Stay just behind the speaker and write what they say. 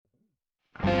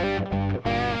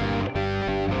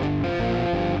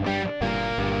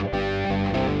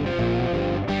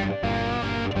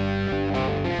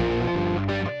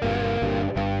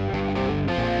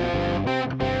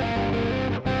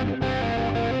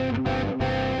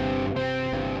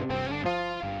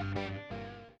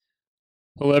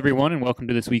Hello, everyone, and welcome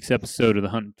to this week's episode of the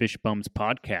Hunt and Fish Bums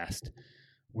podcast.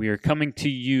 We are coming to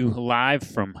you live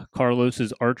from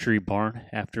Carlos's archery barn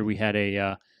after we had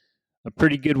a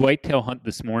pretty good whitetail hunt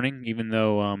this morning, even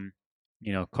though,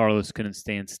 Carlos couldn't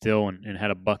stand still and had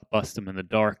a buck bust him in the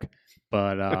dark.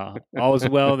 But all is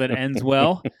well that ends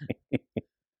well.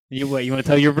 You want to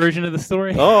tell your version of the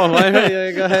story? Oh,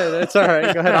 yeah, go ahead. That's all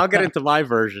right. Go ahead. I'll get into my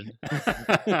version.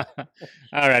 All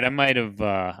right. I might have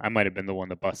been the one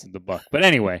that busted the buck, but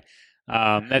anyway,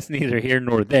 that's neither here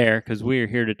nor there because we are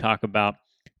here to talk about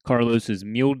Carlos's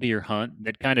mule deer hunt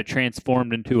that kind of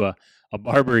transformed into a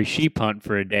Barbary sheep hunt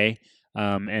for a day,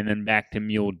 and then back to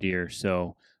mule deer.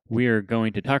 So we are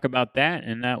going to talk about that,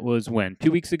 and that was when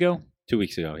 2 weeks ago. 2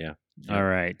 weeks ago, yeah. All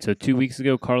right. So 2 weeks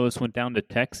ago, Carlos went down to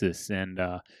Texas, and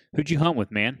who'd you hunt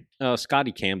with, man?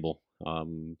 Scotty Campbell.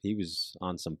 He was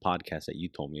on some podcast that you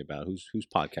told me about. Whose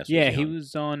podcast? Yeah, he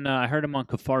was on. I heard him on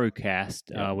Kafaru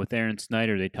Cast with Aaron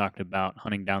Snyder. They talked about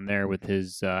hunting down there with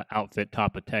his outfit,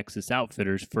 Top of Texas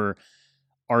Outfitters, for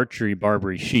archery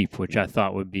Barbary sheep, which I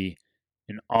thought would be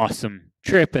an awesome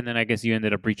trip. And then I guess you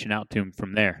ended up reaching out to him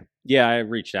from there. Yeah, I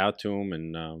reached out to him,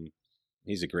 and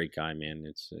he's a great guy, man.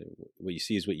 It's what you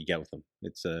see is what you get with him.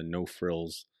 It's a no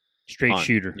frills, straight hunt.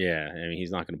 Shooter. Yeah, I mean he's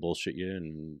not going to bullshit you,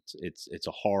 and it's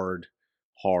a hard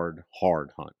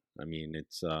hunt. I mean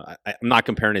it's I'm not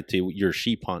comparing it to your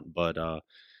sheep hunt, but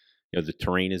the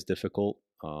terrain is difficult.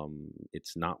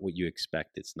 It's not what you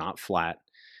expect. It's not flat,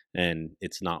 and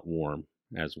it's not warm,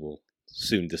 as we'll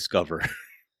soon discover.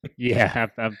 Yeah,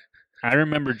 I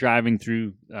remember driving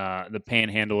through the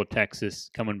panhandle of Texas,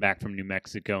 coming back from New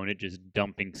Mexico, and it just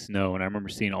dumping snow. And I remember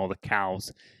seeing all the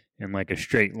cows in like a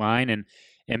straight line.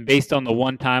 And based on the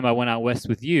one time I went out west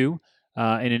with you in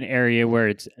an area where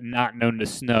it's not known to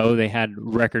snow, they had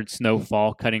record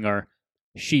snowfall, cutting our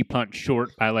sheep hunt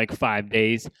short by like 5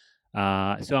 days.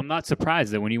 So I'm not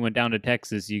surprised that when you went down to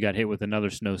Texas, you got hit with another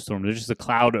snowstorm. There's just a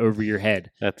cloud over your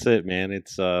head. That's it, man.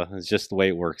 It's just the way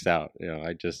it works out.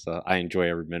 I enjoy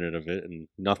every minute of it, and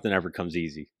nothing ever comes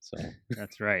easy. So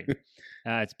that's right.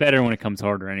 It's better when it comes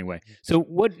harder anyway. So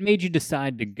what made you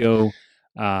decide to go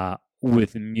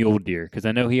with mule deer? Because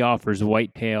I know he offers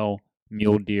whitetail,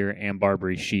 mule deer, and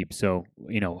Barbary sheep. So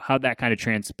how'd that kind of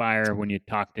transpire when you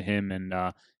talked to him and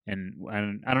I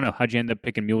don't know, how'd you end up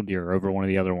picking mule deer over one of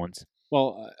the other ones?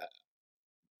 Well,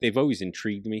 they've always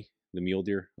intrigued me, the mule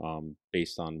deer,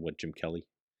 based on what Jim Kelly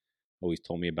always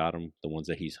told me about them, the ones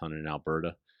that he's hunted in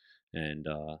Alberta. And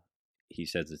he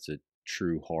says it's a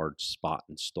true hard spot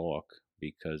and stalk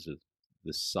because of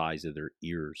the size of their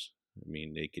ears. I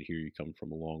mean, they could hear you come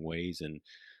from a long ways, and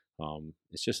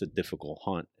it's just a difficult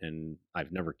hunt. And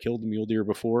I've never killed a mule deer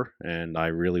before, and I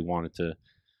really wanted to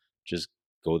just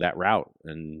go that route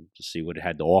and to see what it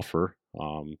had to offer.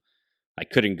 I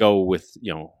couldn't go with,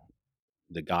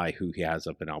 the guy who he has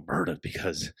up in Alberta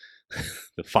because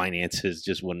the finances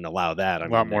just wouldn't allow that. A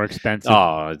lot more expensive.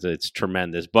 Oh, it's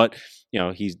tremendous. But,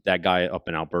 he's that guy up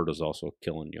in Alberta is also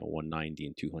killing, 190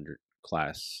 and 200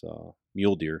 class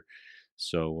mule deer.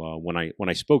 So when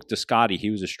I spoke to Scotty, he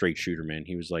was a straight shooter, man.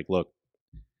 He was like, look,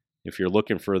 if you're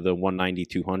looking for the 190,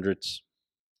 200s,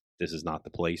 this is not the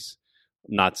place.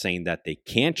 I'm not saying that they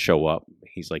can't show up.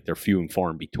 He's like, they're few and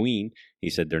far in between. He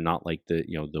said they're not like the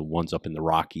ones up in the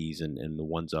Rockies and the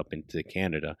ones up into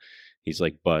Canada. He's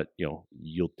like, but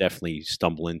you'll definitely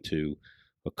stumble into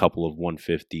a couple of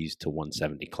 150s to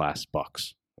 170 class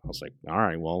bucks. I was like, all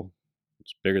right, well,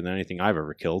 it's bigger than anything I've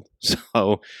ever killed.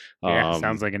 So yeah,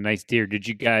 sounds like a nice deer. Did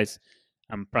you guys?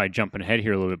 I'm probably jumping ahead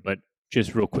here a little bit, but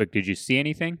just real quick, did you see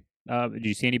anything? Did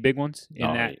you see any big ones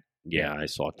in that? Yeah, I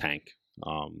saw a tank.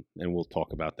 And we'll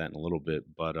talk about that in a little bit,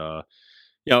 but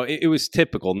it was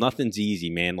typical. Nothing's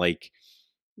easy, man. Like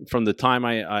from the time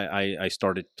I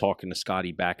started talking to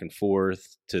Scotty back and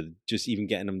forth to just even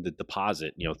getting him the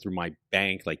deposit, through my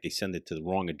bank, like they send it to the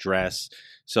wrong address.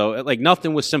 So like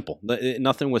nothing was simple.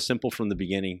 Nothing was simple from the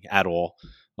beginning at all.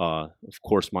 Of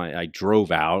course, I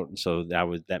drove out, so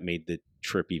that made the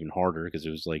trip even harder because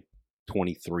it was like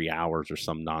 23 hours or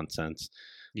some nonsense.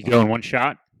 You go in one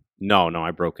shot? No, I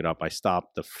broke it up. I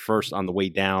stopped on the way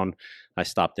down. I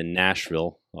stopped in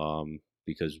Nashville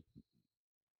because,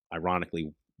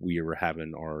 ironically, we were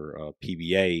having our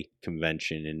PBA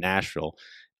convention in Nashville,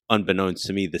 unbeknownst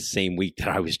to me, the same week that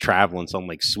I was traveling. So I'm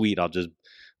like, sweet, I'll just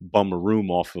bum a room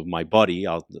off of my buddy.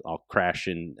 I'll crash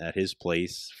in at his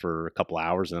place for a couple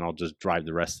hours, and then I'll just drive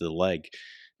the rest of the leg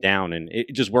down. And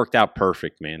it just worked out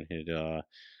perfect, man. The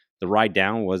ride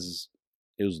down was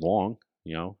long.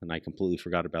 and I completely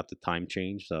forgot about the time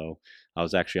change. So I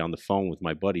was actually on the phone with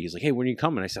my buddy. He's like, "Hey, when are you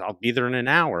coming?" I said, "I'll be there in an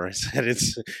hour." I said,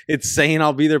 it's saying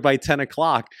I'll be there by 10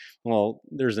 o'clock. Well,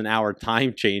 there's an hour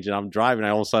time change and I'm driving.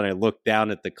 All of a sudden I look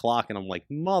down at the clock and I'm like,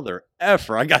 mother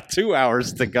effer, I got 2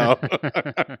 hours to go.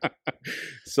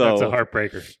 So that's a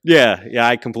heartbreaker. Yeah,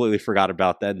 I completely forgot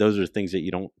about that. Those are things that you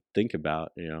don't think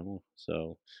about,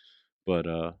 so, but,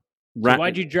 So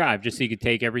why'd you drive? Just so you could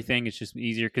take everything? It's just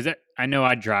easier? Because I know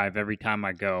I drive every time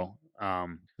I go,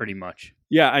 pretty much.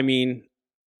 Yeah, I mean,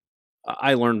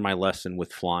 I learned my lesson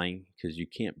with flying because you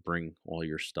can't bring all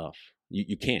your stuff.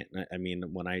 You can't. I mean,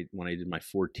 when I did my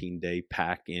 14-day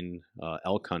pack in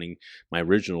elk hunting, my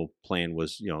original plan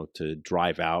was, to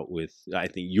drive out with. I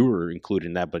think you were included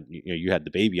in that, but you had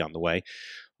the baby on the way.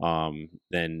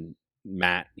 Then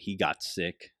Matt, he got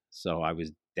sick, so I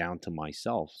was down to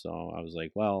myself. So I was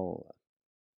like, well,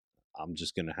 I'm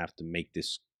just gonna have to make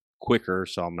this quicker,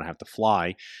 so I'm gonna have to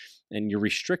fly. And you're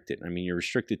restricted. I mean, you're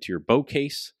restricted to your bow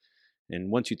case. And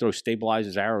once you throw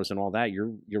stabilizers, arrows, and all that,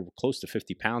 you're close to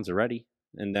 50 pounds already.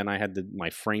 And then I had my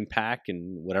frame pack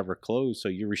and whatever clothes, so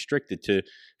you're restricted to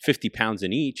 50 pounds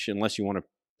in each, unless you want to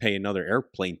pay another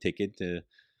airplane ticket to,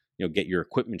 get your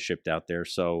equipment shipped out there.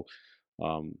 So,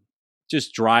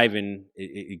 just driving,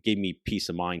 it gave me peace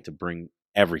of mind to bring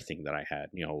everything that I had.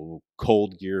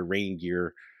 Cold gear, rain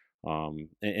gear.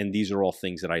 And these are all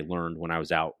things that I learned when I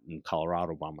was out in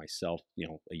Colorado by myself,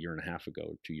 a year and a half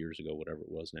ago, 2 years ago, whatever it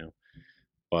was now.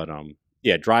 But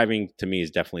yeah, driving to me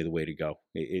is definitely the way to go.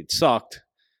 It sucked,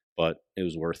 but it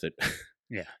was worth it.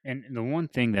 Yeah, and the one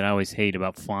thing that I always hate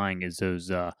about flying is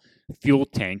those fuel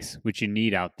tanks, which you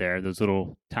need out there. Those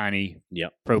little tiny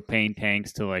propane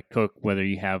tanks to like cook, whether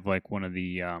you have like one of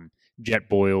the jet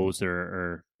boils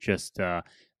or just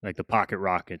like the pocket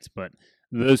rockets. But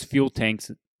those fuel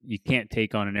tanks you can't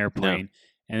take on an airplane. No.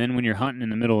 And then when you're hunting in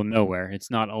the middle of nowhere, it's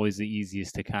not always the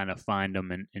easiest to kind of find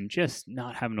them and just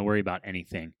not having to worry about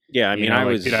anything. Yeah, I mean,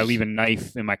 did I leave a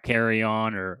knife in my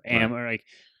carry-on or ammo? Right. Like,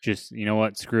 just, you know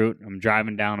what, screw it. I'm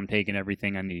driving down. I'm taking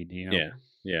everything I need.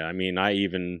 Yeah. I mean, I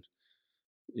even,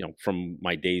 from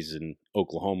my days in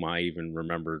Oklahoma, I even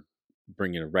remember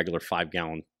bringing a regular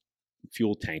 5-gallon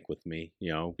fuel tank with me,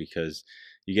 because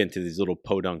you get into these little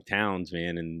podunk towns,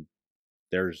 man, and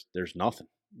there's nothing.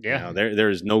 Yeah,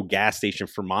 there's no gas station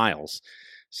for miles.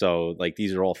 So like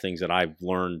these are all things that I've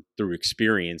learned through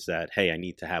experience that, hey, I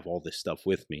need to have all this stuff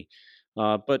with me.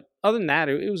 But other than that,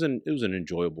 it was an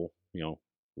enjoyable,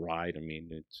 ride. I mean,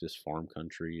 it's just farm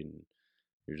country and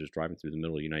you're just driving through the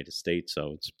middle of the United States,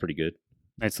 so it's pretty good.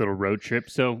 Nice little road trip.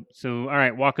 So all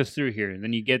right, walk us through here.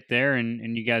 Then you get there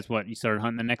and you guys, you started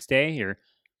hunting the next day or?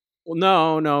 Well,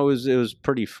 no, it was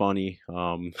pretty funny.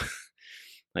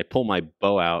 I pull my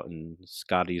bow out and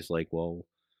Scotty's like, well,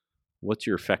 what's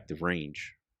your effective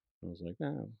range? I was like,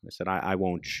 oh. I said, I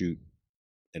won't shoot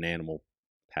an animal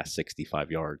past 65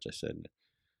 yards. I said,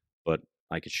 but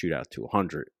I could shoot out to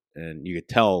 100. And you could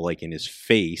tell, like, in his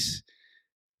face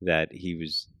that he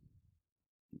was,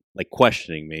 like,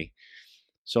 questioning me.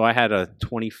 So I had a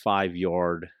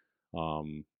 25-yard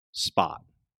spot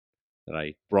that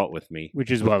I brought with me. Which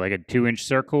is what, like a 2-inch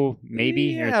circle, maybe?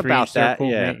 Yeah, or 3-inch about that.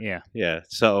 Circle? Yeah. Yeah.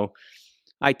 So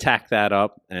I tack that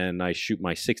up and I shoot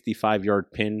my 65-yard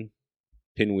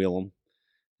pinwheel him.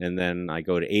 And then I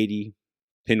go to 80,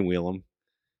 pinwheel him.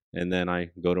 And then I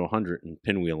go to 100 and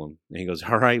pinwheel him. And he goes,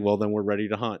 all right, well, then we're ready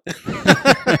to hunt.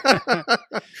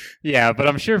 Yeah, but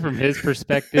I'm sure from his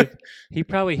perspective, he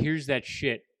probably hears that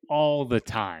shit all the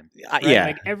time. Right? Yeah.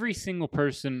 Like every single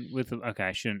person with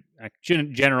I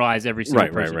shouldn't generalize every single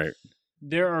person. Right.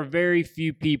 There are very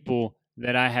few people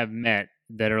that I have met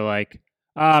that are like,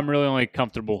 I'm really only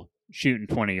comfortable shooting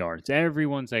 20 yards.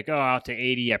 Everyone's like, out to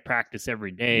 80. I practice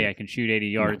every day. I can shoot 80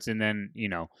 yards. And then,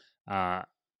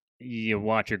 you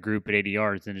watch a group at 80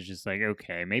 yards and it's just like,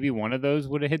 okay, maybe one of those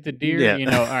would have hit the deer.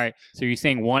 Yeah. All right. So you're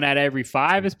saying 1 out of every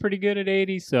 5 is pretty good at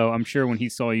 80. So I'm sure when he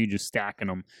saw you just stacking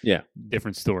them,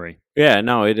 different story. Yeah,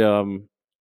 no, it and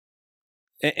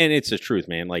it's the truth,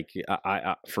 man. Like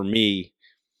I for me,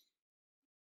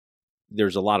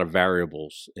 there's a lot of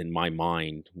variables in my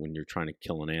mind when you're trying to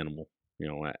kill an animal,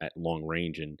 at long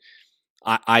range, and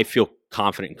I feel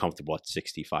confident and comfortable at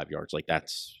 65 yards. Like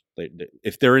that's.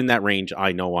 If they're in that range,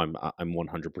 I know I'm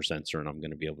 100% certain I'm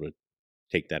going to be able to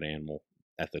take that animal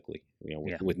ethically,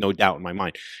 with no doubt in my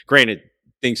mind. Granted,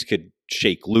 things could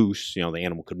shake loose, the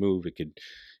animal could move,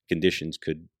 conditions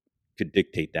could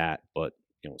dictate that, but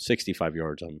 65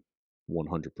 yards, I'm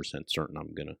 100% certain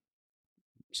I'm going to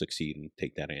succeed and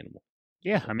take that animal.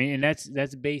 Yeah, I mean, and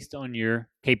that's based on your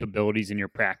capabilities and your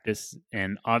practice,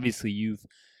 and obviously you've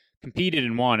competed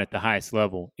and won at the highest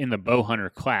level in the bow hunter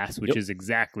class, which Yep. is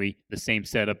exactly the same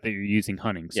setup that you're using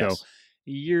hunting. Yes. So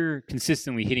you're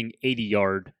consistently hitting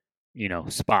 80-yard,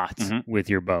 spots Mhm. with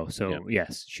your bow. So Yep.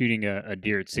 yes, shooting a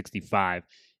deer at 65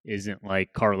 isn't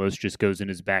like Carlos just goes in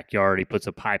his backyard, he puts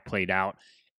a pie plate out,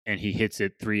 and he hits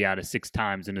it 3 out of 6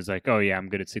 times and is like, oh yeah, I'm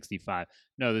good at 65.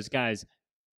 No, this guy's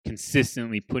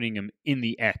consistently putting him in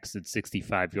the X at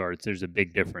 65 yards. There's a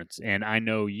big difference. And I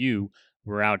know you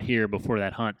were out here before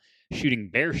that hunt shooting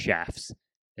bear shafts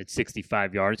at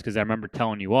 65 yards because I remember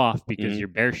telling you off because Mhm. your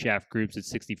bear shaft groups at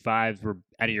 65 were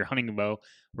out of your hunting bow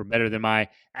were better than my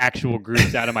actual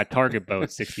groups out of my target bow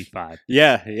at 65.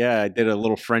 Yeah. I did a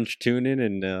little French tuning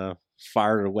and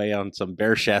fired away on some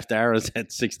bear shaft arrows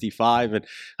at 65. And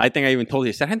I think I even told you,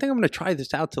 I said, I think I'm going to try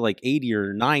this out to like 80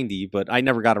 or 90, but I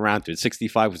never got around to it.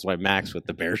 65 was my max with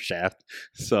the bear shaft.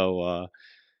 So,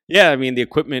 yeah, I mean, the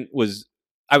equipment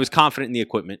I was confident in the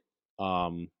equipment.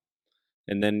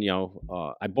 And then,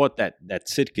 I bought that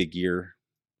Sitka gear,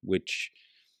 which,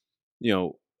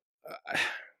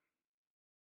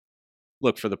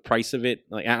 look, for the price of it,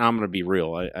 like, I'm going to be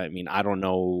real. I mean, I don't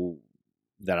know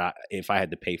that if I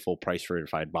had to pay full price for it,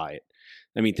 if I'd buy it.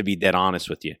 I mean, to be dead honest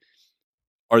with you,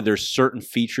 are there certain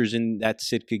features in that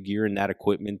Sitka gear and that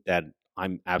equipment that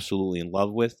I'm absolutely in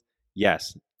love with?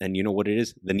 Yes. And you know what it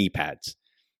is? The knee pads.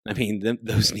 I mean,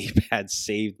 those knee pads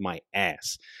saved my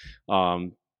ass.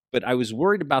 But I was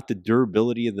worried about the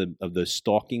durability of the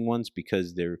stalking ones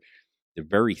because they're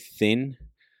very thin.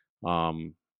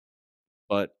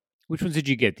 But Which ones did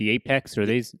you get? The Apex or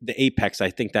these? the Apex, I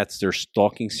think that's their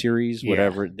stalking series,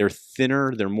 whatever. They're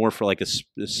thinner. They're more for like a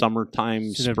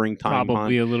summertime, So they're springtime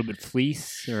probably hunt. a little bit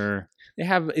fleece or They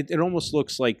have it almost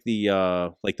looks like the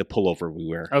pullover we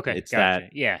wear. okay, It's gotcha.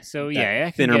 that, Yeah, so that yeah,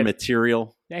 that thinner can get,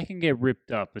 material. that can get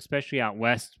ripped up, especially out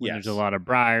west when there's a Yes. lot of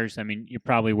briars. I mean, you're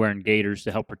probably wearing gaiters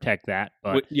to help protect that,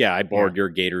 but Yeah, I borrowed your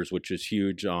Gators, which is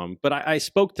huge. But I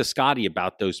spoke to Scotty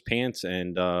about those pants,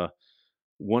 and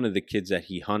one of the kids that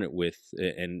he hunted with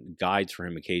and guides for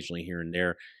him occasionally here and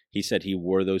there, he said he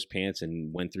wore those pants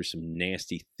and went through some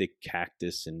nasty thick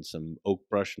cactus and some oak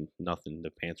brush and nothing.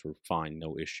 The pants were fine,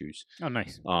 no issues. oh,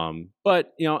 nice.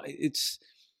 But it's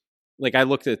like I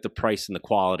looked at the price and the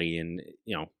quality, and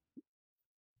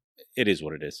it is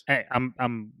what it is. Hey,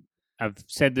 I've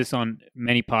said this on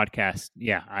many podcasts.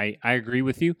 Yeah, I agree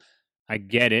with you. I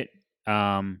get it.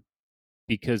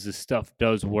 Because the stuff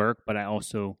does work, but I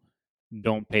also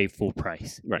don't pay full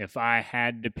price. Right. If I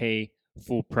had to pay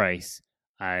full price,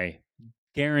 I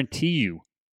guarantee you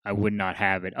I would not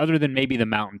have it. Other than maybe the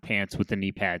mountain pants with the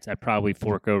knee pads, I'd probably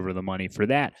fork over the money for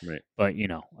that. Right. But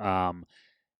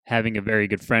having a very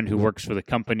good friend who works for the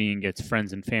company and gets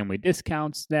friends and family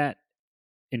discounts, that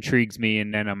intrigues me.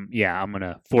 And then I'm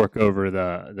gonna fork over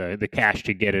the cash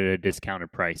to get it at a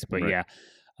discounted price. But Right.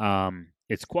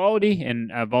 it's quality, and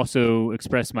I've also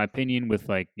expressed my opinion with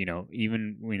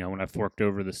even when I forked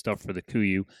over the stuff for the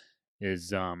Kuiu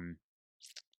is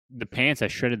the pants. I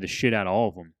shredded the shit out of all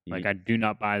of them. Like I do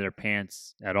not buy their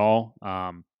pants at all.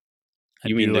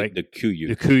 You mean the Kuiu?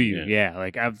 The Kuiu, yeah.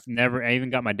 Like I even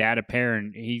got my dad a pair,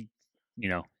 and he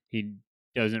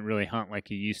doesn't really hunt like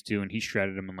he used to, and he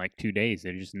shredded them in like 2 days.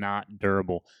 They're just not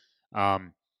durable.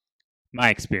 My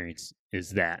experience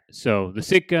is that. So the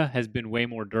Sitka has been way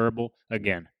more durable.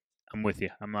 Again, I'm with you.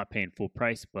 I'm not paying full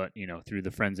price, but through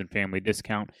the friends and family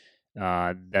discount,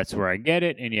 that's where I get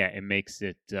it. And yeah, it makes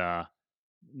it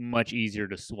much easier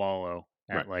to swallow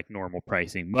at like normal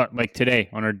pricing. But like today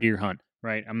on our deer hunt,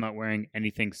 right? I'm not wearing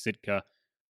anything Sitka.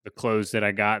 The clothes that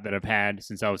I got that I've had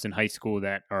since I was in high school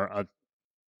that are a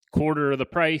quarter of the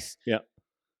price. Yeah.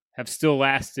 Have still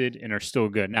lasted and are still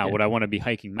good. Now, Yeah. would I want to be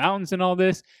hiking mountains and all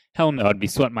this? Hell no, I'd be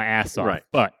sweating my ass off. Right.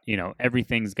 But,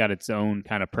 everything's got its own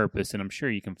kind of purpose, and I'm sure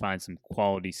you can find some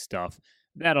quality stuff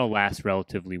that'll last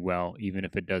relatively well, even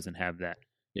if it doesn't have that,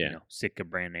 Sitka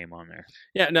brand name on there.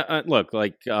 Yeah, no, look,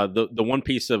 like the one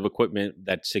piece of equipment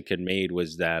that Sitka made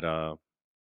was that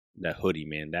hoodie,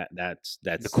 man. That's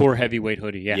the core heavyweight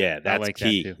hoodie. Yeah, that's I like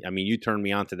key. That too. I mean, you turned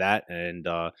me on to that, and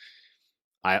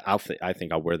I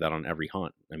think I'll wear that on every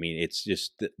hunt. I mean, it's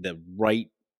just the right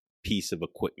piece of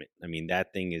equipment. I mean,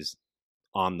 that thing is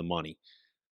on the money.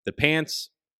 The pants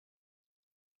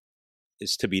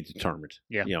is to be determined.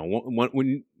 Yeah.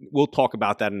 When we'll talk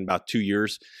about that in about 2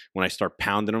 years when I start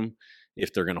pounding them,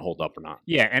 if they're going to hold up or not.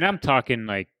 Yeah, and I'm talking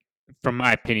like, from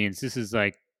my opinions, this is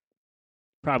like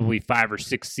probably 5 or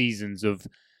 6 seasons of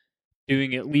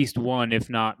doing at least one, if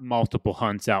not multiple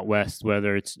hunts out west,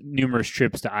 whether it's numerous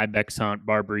trips to ibex hunt,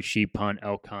 Barbary sheep hunt,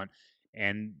 elk hunt.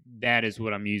 And that is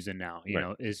what I'm using now,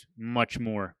 is much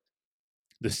more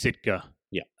the Sitka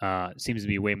seems to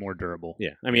be way more durable.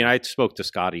 Yeah, I mean, I spoke to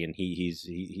Scotty, and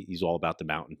he's all about the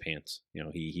mountain pants.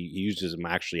 He uses them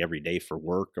actually every day for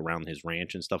work around his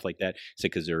ranch and stuff like that. So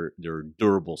because they're a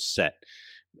durable set,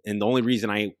 and the only reason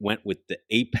I went with the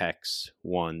Apex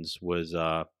ones was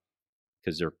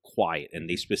because they're quiet, and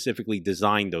they specifically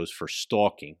designed those for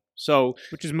stalking. So,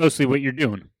 which is mostly what you're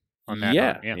doing on that.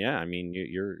 Yeah. I mean,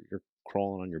 you're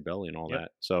crawling on your belly and all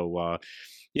that. So,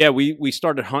 we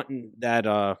started hunting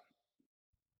that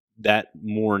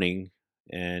morning,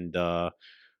 and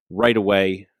right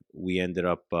away we ended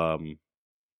up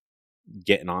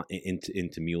getting on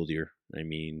into mule deer. I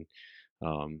mean,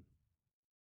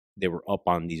 they were up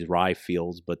on these rye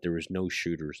fields, but there was no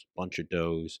shooters. Bunch of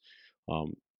does.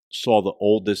 Saw the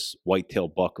oldest whitetail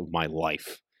buck of my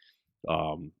life.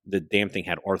 The damn thing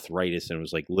had arthritis and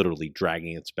was like literally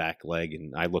dragging its back leg.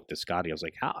 And I looked at Scotty. I was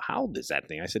like, how old is that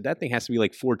thing? I said, that thing has to be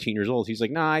like 14 years old. He's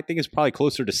like, nah, I think it's probably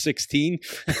closer to 16.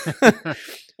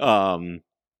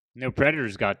 No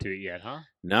predators got to it yet, huh?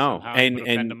 No. So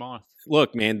and them off?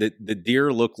 Look, man, the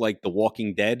deer looked like The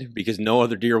Walking Dead because no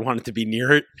other deer wanted to be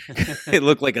near it. It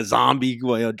looked like a zombie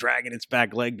dragging its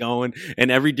back leg going.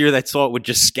 And every deer that saw it would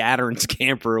just scatter and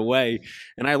scamper away.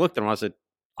 And I looked at him. I said,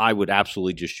 I would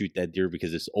absolutely just shoot that deer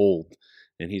because it's old.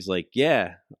 And he's like,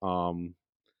 yeah.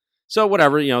 So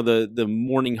whatever, the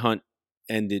morning hunt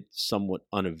ended somewhat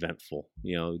uneventful.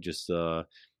 I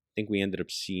think we ended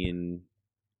up seeing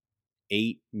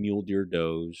 8 mule deer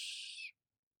does,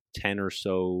 10 or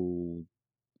so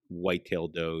whitetail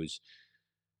does,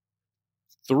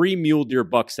 3 mule deer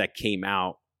bucks that came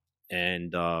out,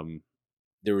 and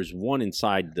there was one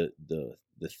inside the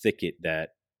thicket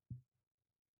that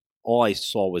all I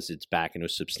saw was its back, and it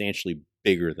was substantially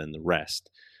bigger than the rest,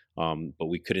 but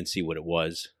we couldn't see what it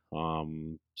was.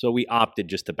 So we opted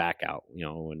just to back out,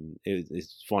 and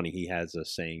it's funny. He has a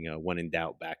saying, when in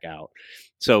doubt, back out.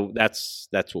 So that's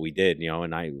what we did,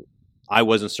 and I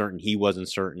wasn't certain. He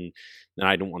wasn't certain, and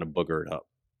I don't want to booger it up.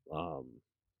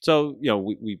 So,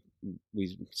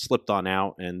 we slipped on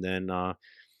out, and then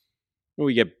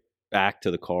we get back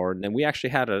to the car, and then we actually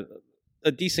had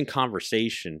a decent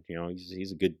conversation.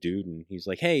 He's a good dude, and he's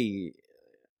like, hey,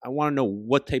 I want to know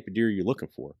what type of deer you're looking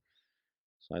for.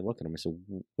 So I look at him. I said,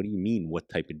 what do you mean, what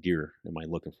type of deer am I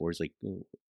looking for? He's like,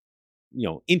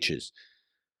 inches.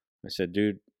 I said,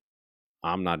 dude,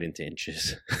 I'm not into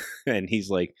inches. And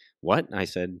he's like, what? And I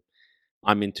said,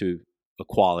 I'm into a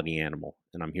quality animal,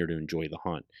 and I'm here to enjoy the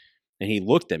hunt. And he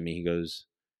looked at me. He goes,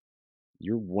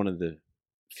 you're one of the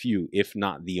few, if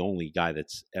not the only guy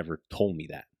that's ever told me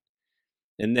that.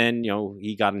 And then,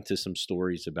 he got into some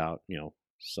stories about,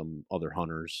 some other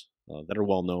hunters that are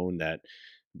well known that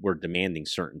were demanding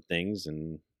certain things,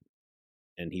 and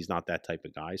he's not that type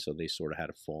of guy. So they sort of had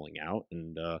a falling out,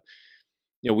 and,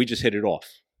 we just hit it off,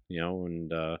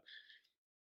 and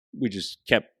we just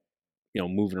kept,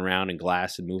 moving around and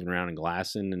glassing,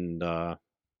 and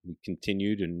we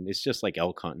continued. And it's just like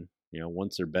elk hunting,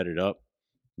 once they're bedded up,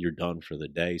 you're done for the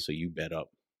day. So you bed up,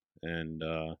 and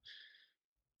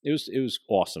it was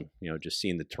awesome, just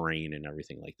seeing the terrain and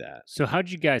everything like that. So how'd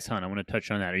you guys hunt? I want to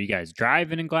touch on that. Are you guys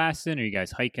driving and glassing? Are you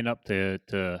guys hiking up to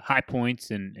high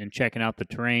points and checking out the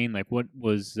terrain? Like, what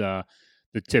was the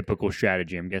typical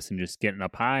strategy? I'm guessing just getting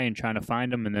up high and trying to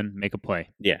find them and then make a play.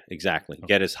 Yeah, exactly. Okay.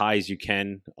 Get as high as you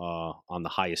can on the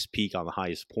highest peak, on the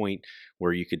highest point,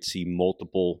 where you could see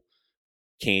multiple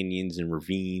canyons and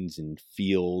ravines and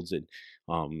fields. And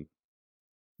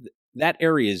that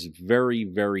area is very,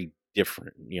 very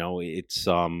different. It's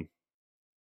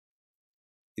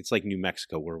like New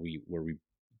Mexico where we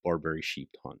Barbary sheep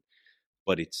hunt,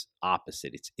 but it's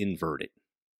opposite. It's inverted.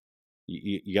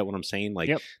 You get what I'm saying? Like,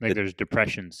 yep. Like there's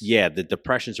depressions. Yeah, the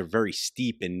depressions are very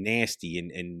steep and nasty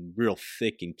and real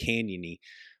thick and canyony.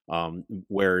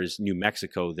 Whereas New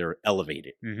Mexico, they're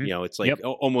elevated. Mm-hmm. It's like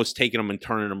almost taking them and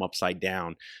turning them upside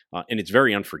down, and it's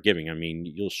very unforgiving. I mean,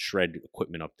 you'll shred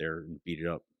equipment up there and beat it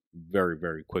up very,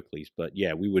 very quickly. But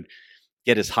yeah, we would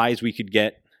get as high as we could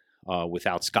get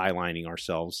without skylining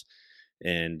ourselves,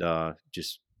 and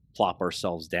just plop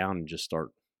ourselves down and just start,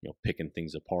 picking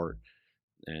things apart.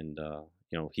 And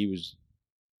he was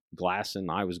glassing,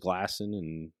 I was glassing,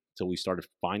 and until we started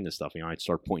finding this stuff, I'd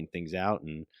start pointing things out,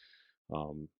 and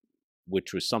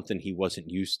which was something he wasn't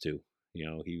used to.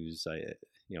 He was,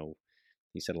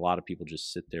 he said a lot of people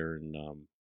just sit there and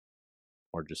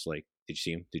are just like, did you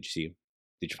see him? Did you see him?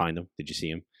 Did you find him? Did you see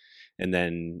him? And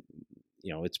then,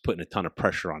 it's putting a ton of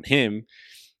pressure on him.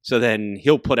 So then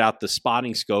he'll put out the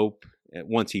spotting scope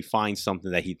once he finds something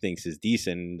that he thinks is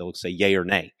decent, and they'll say yay or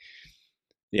nay.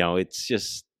 It's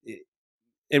just,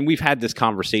 and we've had this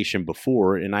conversation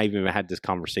before, and I even had this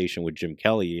conversation with Jim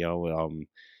Kelly.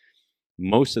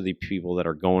 Most of the people that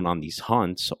are going on these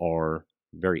hunts are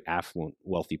very affluent,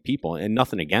 wealthy people, and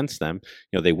nothing against them.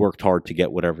 They worked hard to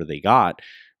get whatever they got,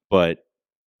 but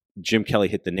Jim Kelly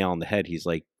hit the nail on the head. He's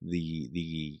like,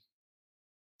 the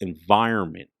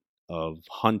environment of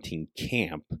hunting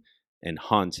camp and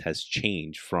hunts has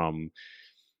changed from,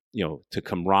 to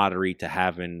camaraderie, to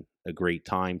having a great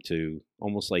time, to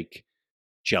almost like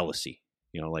jealousy.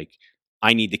 Like,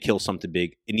 I need to kill something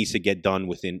big. It needs to get done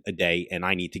within a day, and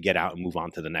I need to get out and move on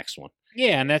to the next one.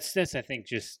 Yeah, and that's I think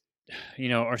just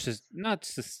or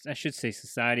I should say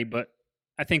society, but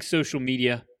I think social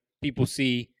media. People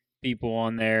see people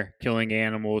on there killing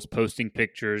animals, posting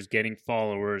pictures, getting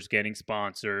followers, getting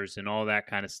sponsors, and all that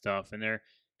kind of stuff, and they're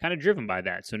kind of driven by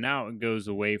that. So now it goes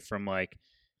away from like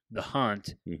the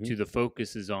hunt to the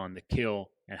focus is on the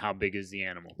kill and how big is the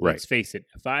animal. Right. Let's face it.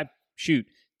 If I shoot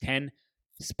 10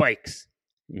 spikes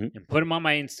and put them on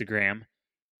my Instagram,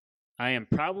 I am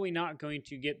probably not going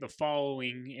to get the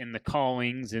following and the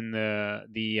callings and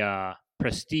the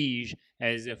prestige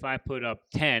as if I put up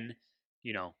 10,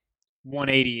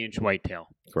 180-inch whitetail.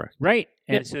 Correct. Right?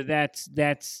 And so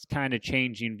that's kind of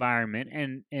changed the environment.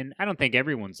 And I don't think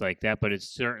everyone's like that, but it's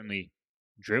certainly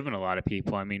driven a lot of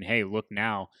people. I mean, hey, look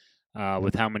now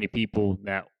with how many people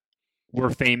that were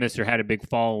famous or had a big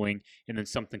following, and then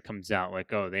something comes out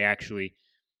like, oh, they actually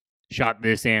shot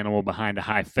this animal behind a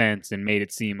high fence and made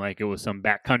it seem like it was some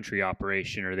backcountry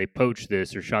operation, or they poached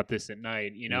this or shot this at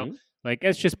night, like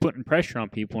that's just putting pressure on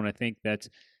people. And I think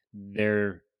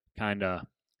they're kind of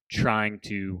trying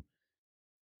to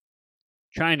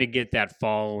get that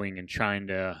following and trying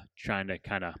to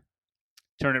kind of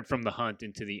turn it from the hunt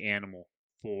into the animal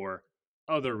for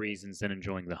other reasons than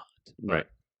enjoying the hunt. Right.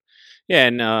 Yeah.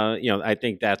 And, I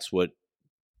think that's what,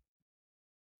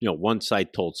 once I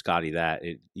told Scotty that,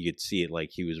 you could see it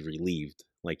like he was relieved.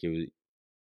 Like it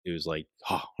was like,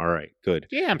 oh, all right, good.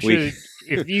 Yeah, I'm sure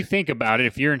if you think about it,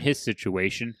 if you're in his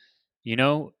situation,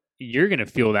 you're going to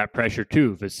feel that pressure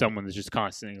too. If it's someone that's just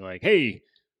constantly like, hey,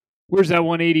 where's that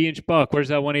 180-inch buck? Where's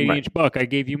that 180-inch buck? I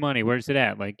gave you money. Where's it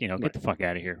at? Like, get the fuck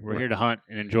out of here. We're here to hunt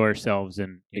and enjoy ourselves.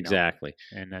 And exactly.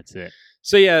 And that's it.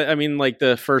 So, yeah, I mean, like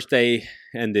the first day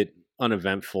ended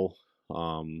uneventful.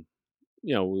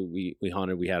 We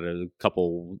hunted. We had a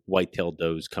couple white-tailed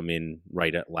does come in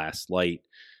right at last light,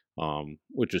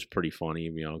 which was pretty funny,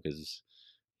 because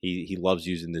he loves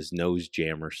using this nose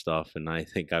jammer stuff, and I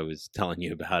think I was telling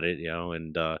you about it,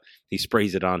 and he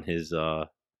sprays it on his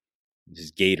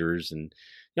gaiters, and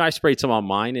I sprayed some on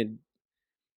mine, and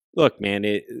look, man,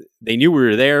 they knew we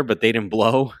were there, but they didn't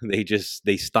blow.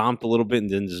 They stomped a little bit and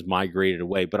then just migrated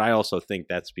away. But I also think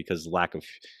that's because of lack of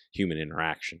human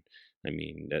interaction. I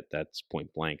mean, that's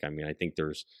point blank. I mean, I think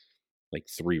there's like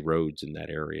 3 roads in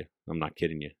that area. I'm not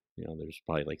kidding you. There's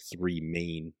probably like 3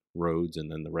 main roads,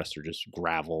 and then the rest are just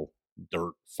gravel,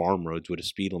 dirt farm roads with a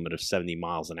speed limit of 70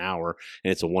 miles an hour,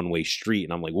 and it's a one-way street.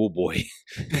 And I'm like, oh boy,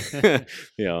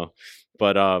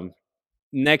 But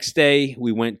next day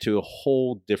we went to a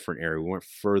whole different area. We went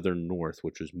further north,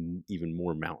 which was even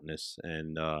more mountainous,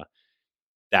 and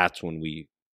that's when we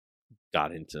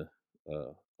got into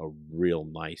a real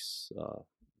nice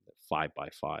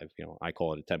 5x5. I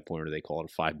call it a 10-pointer. They call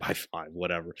it a 5x5.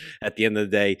 Whatever. At the end of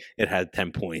the day, it had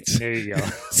 10 points. There you go.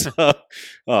 So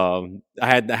I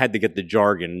had to get the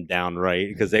jargon down right,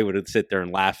 because they would sit there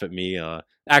and laugh at me.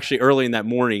 Actually, early in that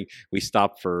morning, we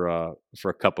stopped for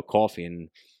a cup of coffee, and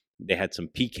they had some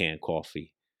pecan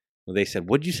coffee. Well, they said,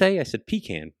 "What'd you say?" I said,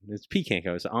 "Pecan." It's pecan.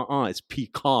 I was, it's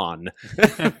pecan.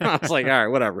 I was like, all right,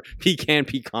 whatever. Pecan.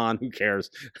 Who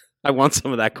cares? I want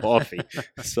some of that coffee.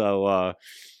 So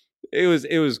it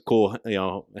was cool,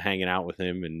 hanging out with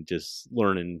him and just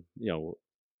learning,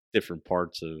 different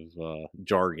parts of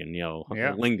jargon,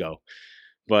 lingo.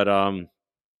 But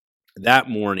that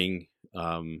morning,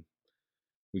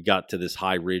 we got to this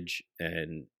high ridge,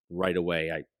 and right away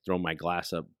I throw my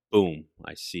glass up. Boom!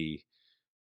 I see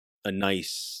a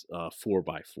nice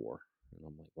 4x4, and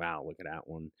I'm like, wow, look at that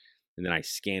one. And then I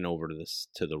scan over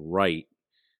to the right,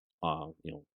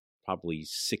 probably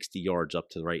 60 yards up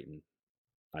to the right, and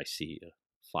I see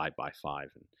a 5x5,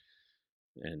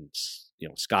 and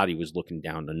Scotty was looking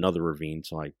down another ravine,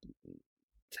 so I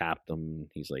tapped him.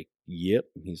 He's like, "Yep."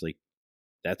 He's like,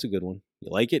 "That's a good one.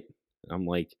 You like it?" And I'm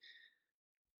like,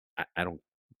 "I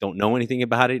don't know anything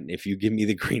about it. If you give me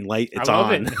the green light, it's on." I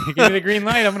love it. Give me the green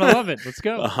light. I'm gonna love it. Let's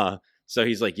go. So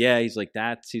he's like, "Yeah." He's like,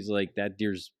 that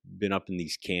deer's been up in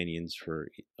these canyons for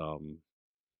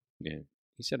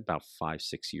he said about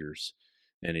 5-6 years.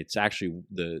 and it's actually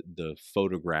the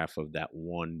photograph of that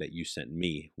one that you sent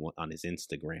me on his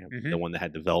Instagram, the one that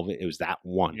had the velvet. It was that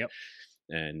one. Yep.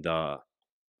 And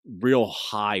real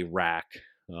high rack,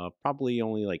 probably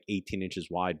only like 18 inches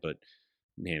wide, but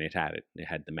man, it had it. It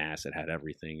had the mass, it had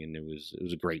everything, and it was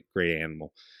a great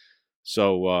animal.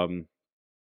 So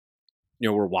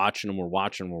we're watching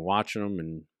them,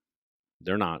 and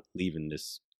they're not leaving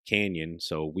this canyon.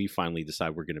 So we finally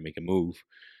decide we're going to make a move,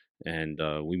 and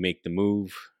we make the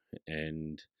move,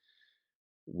 and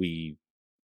we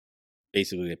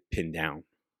basically get pinned down,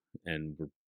 and we're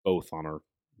both on our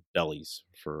bellies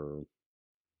for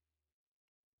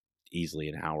easily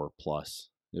an hour plus.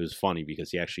 It was funny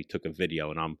because he actually took a video,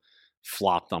 and I'm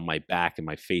flopped on my back, and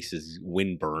my face is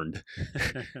windburned,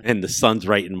 and the sun's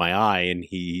right in my eye, and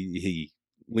he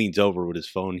leans over with his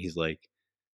phone. He's like,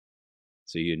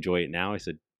 "So you enjoy it now?" I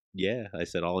said, "Yeah." I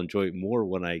said, "I'll enjoy it more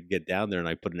when I get down there and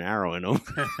I put an arrow in him."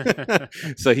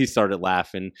 So he started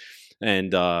laughing,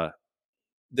 and the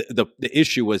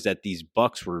issue was that these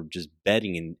bucks were just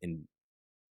bedding in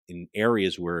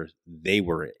areas where they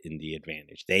were in the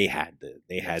advantage.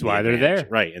 That's why they're there,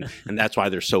 right? And that's why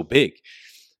they're so big.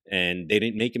 And they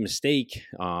didn't make a mistake.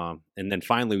 And then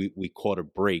finally, we caught a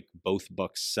break. Both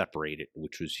bucks separated,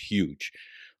 which was huge.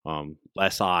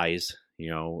 Less eyes.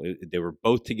 They were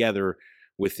both together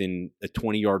within a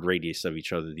 20-yard radius of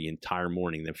each other the entire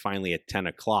morning. Then finally, at 10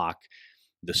 o'clock,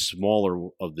 the smaller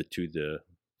of the two, the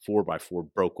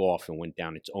 4x4, broke off and went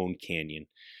down its own canyon.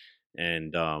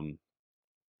 And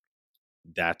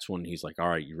that's when he's like, "All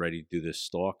right, you ready to do this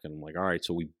stalk?" And I'm like, "All right."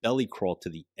 So we belly crawled to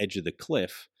the edge of the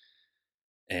cliff.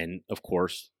 And of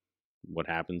course, what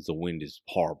happens? The wind is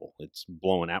horrible. It's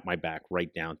blowing at my back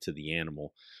right down to the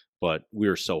animal. But we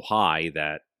were so high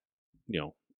that,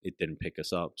 it didn't pick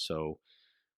us up. So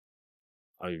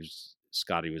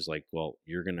Scotty was like, "Well,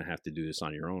 you're going to have to do this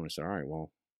on your own." I said, "All right,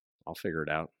 well, I'll figure it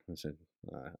out." I said,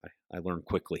 I learned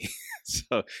quickly.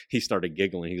 So he started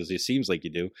giggling. He goes, "It seems like you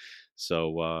do."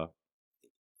 So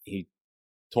he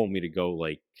told me to go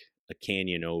like a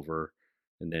canyon over,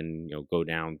 and then, go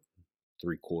down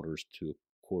 3/4 to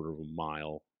 1/4 of a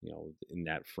mile, in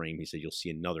that frame. He said, "You'll see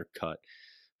another cut."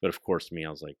 But of course, to me, I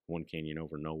was like, one canyon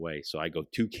over, no way. So I go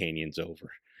 2 canyons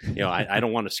over. I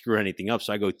don't want to screw anything up.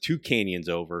 So I go 2 canyons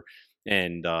over,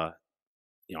 and,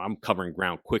 I'm covering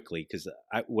ground quickly, because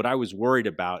what I was worried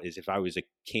about is if I was a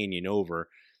canyon over,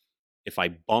 if I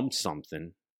bumped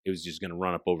something, it was just going to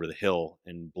run up over the hill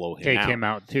and blow him out. Take him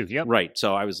out too. Yep. Right.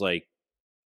 So I was like,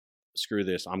 screw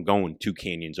this. I'm going 2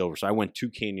 canyons over. So I went 2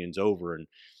 canyons over and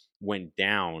went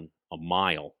down a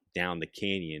mile down the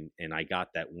canyon, and I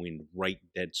got that wind right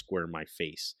dead square in my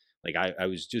face. Like I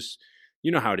was just,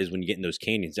 how it is when you get in those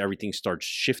canyons, everything starts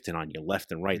shifting on you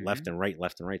left and right, left and right,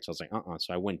 left and right. So I was like,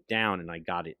 So I went down and I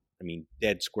got it,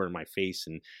 dead square in my face.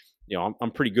 And,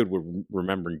 I'm pretty good with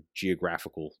remembering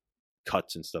geographical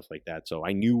cuts and stuff like that. So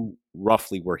I knew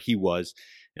roughly where he was,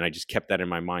 and I just kept that in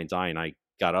my mind's eye, and I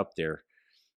got up there,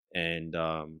 and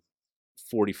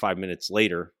 45 minutes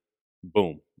later,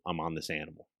 boom, I'm on this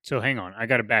animal. So hang on, I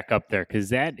got to back up there, because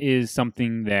that is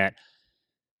something that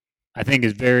I think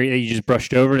is you just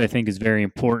brushed over it. I think is very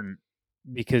important,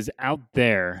 because out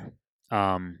there,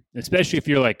 especially if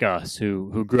you're like us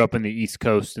who grew up in the East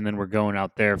Coast and then we're going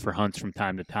out there for hunts from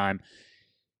time to time,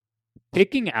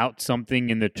 picking out something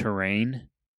in the terrain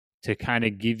to kind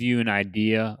of give you an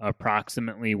idea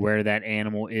approximately where that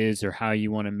animal is or how you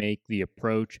want to make the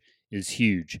approach is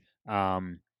huge.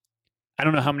 I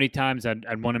don't know how many times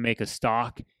I'd want to make a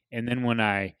stalk, and then when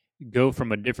I go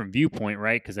from a different viewpoint,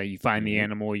 right, because you find the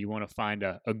animal, you want to find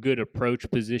a good approach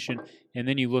position, and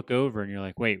then you look over and you're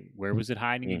like, wait, where was it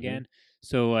hiding again?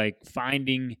 So like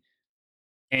finding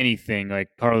anything, like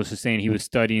Carlos was saying, he was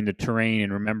studying the terrain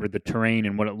and remembered the terrain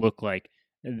and what it looked like.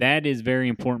 That is very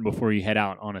important before you head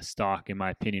out on a stalk, in my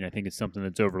opinion. I think it's something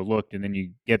that's overlooked, and then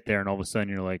you get there and all of a sudden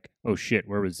you're like, oh shit,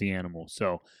 where was the animal?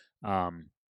 So I'm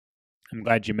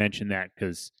glad you mentioned that,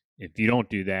 because if you don't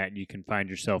do that, you can find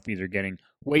yourself either getting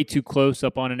way too close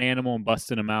up on an animal and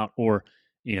busting them out, or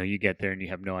you get there and you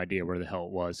have no idea where the hell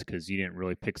it was because you didn't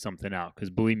really pick something out. Because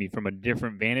believe me, from a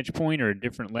different vantage point or a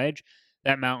different ledge,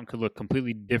 that mountain could look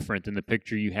completely different than the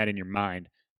picture you had in your mind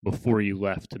before you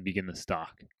left to begin the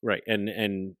stalk. Right.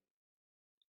 And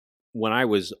when I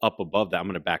was up above that, I'm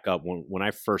going to back up. When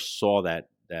I first saw that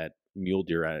mule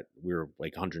deer we were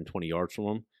like 120 yards from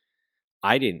him,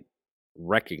 I didn't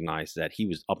recognize that he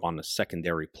was up on the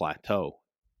secondary plateau.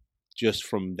 Just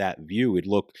from that view, it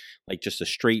looked like just a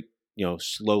straight,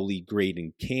 slowly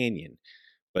grading canyon.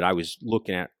 But I was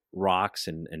looking at rocks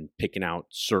and picking out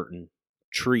certain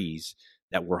trees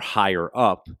that were higher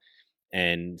up.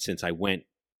 And since I went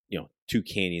 2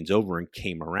 canyons over and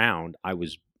came around, I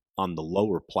was on the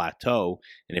lower plateau.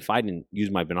 And if I didn't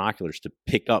use my binoculars to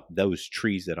pick up those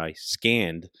trees that I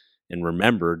scanned and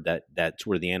remembered that that's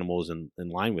where the animal is in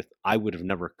line with, I would have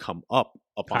never come up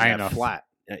on High that enough. flat.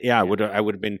 Yeah, I would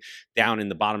have been down in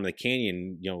the bottom of the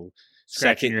canyon,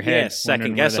 Scratching your head,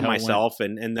 second guessing myself,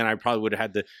 and then I probably would have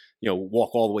had to,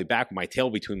 walk all the way back with my tail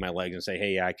between my legs and say,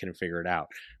 hey, I couldn't figure it out.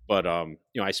 But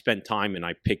I spent time and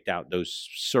I picked out those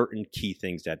certain key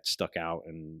things that stuck out,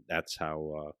 and that's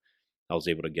how I was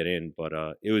able to get in. But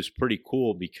it was pretty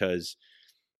cool because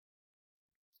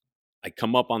I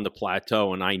come up on the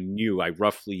plateau and I knew I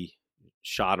roughly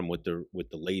shot him with the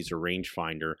laser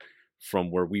rangefinder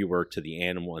from where we were to the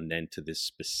animal, and then to this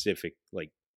specific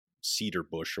cedar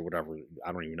bush or whatever.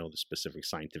 I don't even know the specific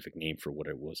scientific name for what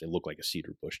it was. It looked like a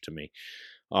cedar bush to me.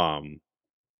 And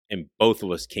both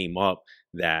of us came up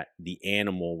that the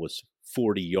animal was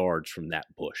 40 yards from that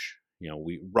bush,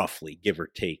 we roughly, give or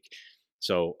take.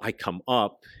 So I come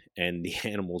up and the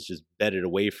animal's just bedded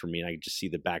away from me, and I just see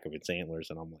the back of its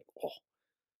antlers, and I'm like, oh.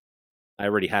 I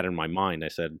already had it in my mind. I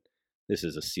said, this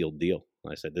is a sealed deal.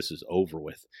 I said, this is over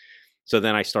with. So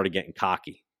then I started getting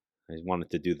cocky. I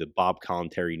wanted to do the Bob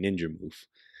Colenteri ninja move.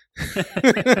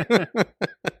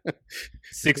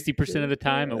 60% of the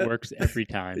time, it works every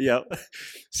time. Yep.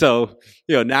 So,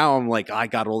 now I'm like, I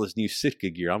got all this new Sitka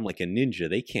gear. I'm like a ninja.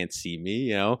 They can't see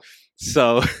me,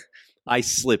 So I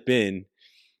slip in,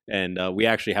 and we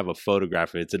actually have a photograph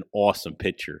of it. It's an awesome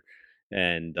picture.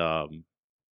 And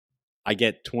I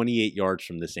get 28 yards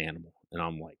from this animal, and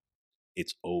I'm like,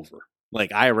 it's over.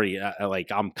 I already,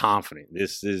 I'm confident.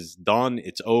 This is done.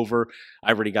 It's over.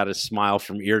 I already got a smile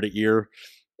from ear to ear.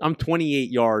 I'm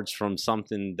 28 yards from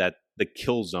something that the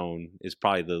kill zone is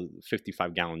probably the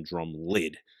 55-gallon drum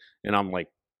lid. And I'm like,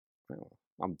 oh,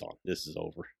 I'm done. This is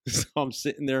over. So I'm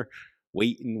sitting there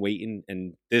waiting.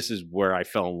 And this is where I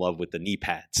fell in love with the knee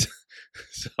pads.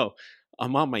 So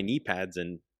I'm on my knee pads,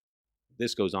 and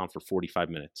this goes on for 45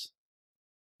 minutes.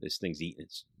 This thing's eating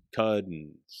its cud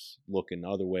and looking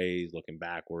other ways, looking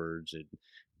backwards.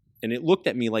 And it looked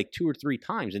at me like 2 or 3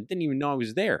 times and didn't even know I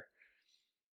was there.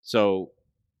 So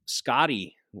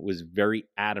Scotty was very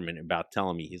adamant about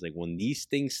telling me, he's like, when these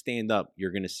things stand up,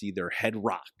 you're going to see their head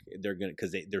rock. They're going to,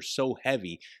 because they're so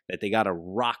heavy that they got to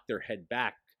rock their head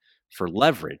back for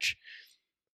leverage.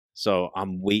 So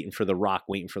I'm waiting for the rock.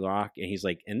 And he's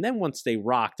like, and then once they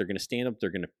rock, they're going to stand up,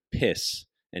 they're going to piss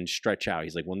and stretch out.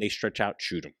 He's like, when they stretch out,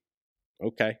 shoot them.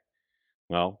 Okay.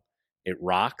 Well, it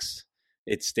rocks.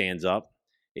 It stands up.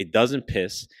 It doesn't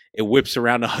piss. It whips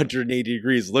around 180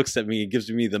 degrees, looks at me, and gives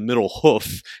me the middle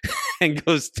hoof and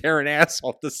goes tearing ass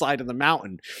off the side of the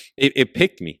mountain. It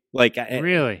picked me.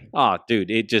 Really? Oh,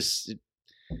 dude, it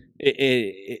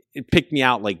picked me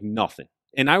out like nothing.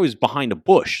 And I was behind a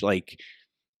bush,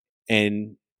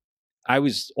 and I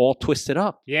was all twisted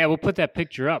up. Yeah, we'll put that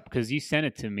picture up because you sent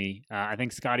it to me. I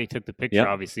think Scotty took the picture,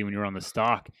 obviously, when you were on the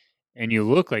stalk, and you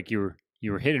look like you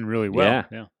were hitting really well.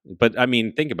 Yeah. But I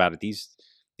mean, think about it.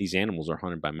 These animals are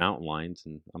hunted by mountain lions,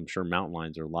 and I'm sure mountain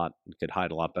lions could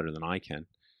hide a lot better than I can.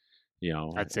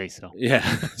 I'd say so. Yeah.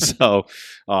 So,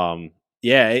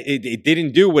 it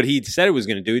didn't do what he'd said it was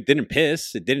going to do. It didn't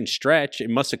piss. It didn't stretch. It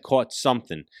must have caught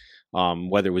something.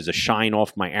 Whether it was a shine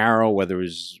off my arrow,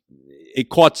 it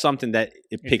caught something that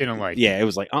it picked. It didn't like. Yeah, it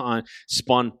was like,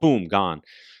 spun, boom, gone.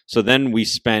 So then we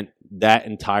spent that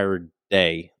entire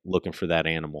day looking for that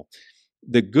animal.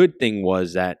 The good thing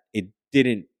was that it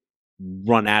didn't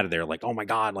run out of there like, oh my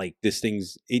God, like this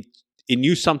thing's, it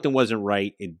knew something wasn't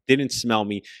right. It didn't smell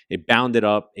me. It bounded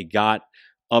up. It got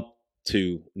up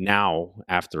to now,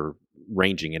 after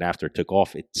ranging it, after it took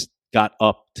off, it's got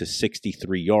up to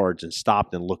 63 yards and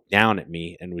stopped and looked down at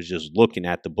me and was just looking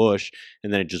at the bush.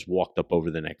 And then it just walked up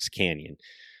over the next canyon.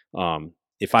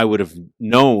 If I would have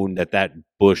known that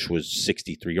bush was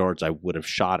 63 yards, I would have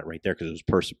shot it right there because it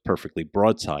was perfectly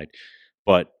broadside.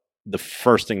 But the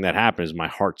first thing that happened is my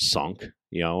heart sunk,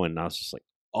 and I was just like,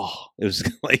 oh, it was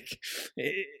like,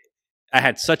 I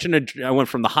had I went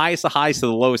from the highest of highs to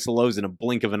the lowest of lows in a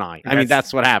blink of an eye. I mean,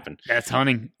 that's what happened. That's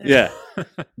hunting. Yeah.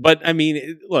 But I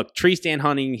mean, look, tree stand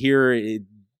hunting here,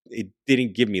 it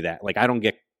didn't give me that. Like, I don't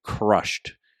get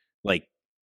crushed, like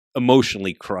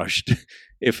emotionally crushed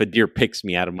if a deer picks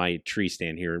me out of my tree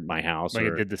stand here at my house. Like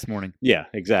it did this morning. Yeah,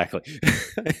 exactly.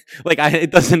 Like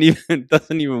it doesn't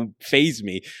even faze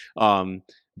me.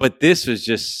 But this was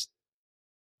just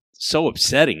so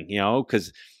upsetting,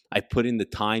 because I put in the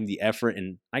time, the effort,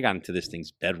 and I got into this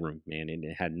thing's bedroom, man, and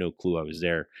it had no clue I was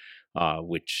there,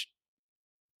 which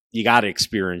you got to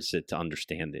experience it to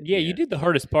understand it. Yeah, you did the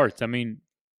hardest parts. I mean,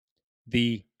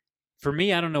 the For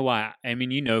me, I don't know why. I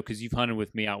mean, because you've hunted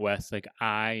with me out west. Like,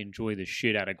 I enjoy the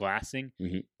shit out of glassing,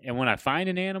 and when I find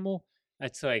an animal,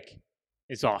 it's like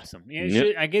it's awesome.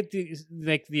 I get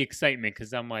the excitement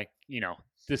because I'm like,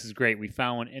 this is great. We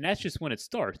found one, and that's just when it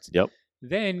starts. Yep.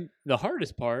 Then the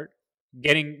hardest part,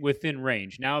 getting within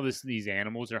range. Now these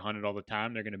animals are hunted all the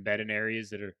time. They're going to bed in areas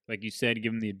that are, like you said,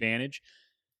 give them the advantage,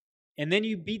 and then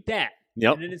you beat that.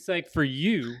 Yep. And then it's like for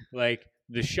you, like.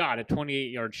 The shot, a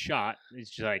 28-yard shot, it's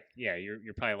just like, yeah, you're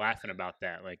probably laughing about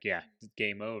that. Like, yeah, it's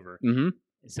game over. Mm-hmm.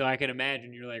 So I can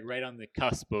imagine you're like right on the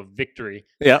cusp of victory.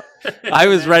 Yeah, I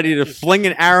was ready to fling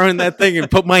an arrow in that thing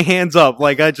and put my hands up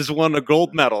like I just won a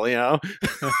gold medal,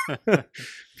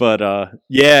 But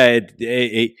yeah,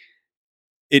 it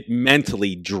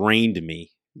mentally drained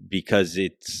me because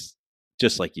it's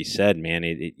just like you said, man.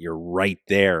 You're right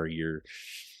there.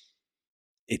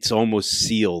 It's almost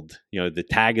sealed. The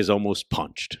tag is almost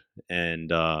punched.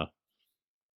 And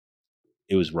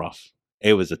it was rough.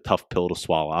 It was a tough pill to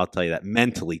swallow. I'll tell you that.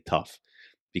 Mentally tough.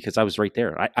 Because I was right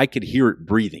there. I could hear it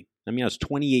breathing. I mean, I was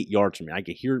 28 yards from me. I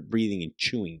could hear it breathing and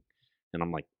chewing. And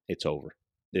I'm like, it's over.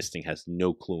 This thing has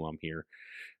no clue I'm here.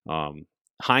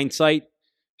 Hindsight,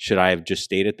 should I have just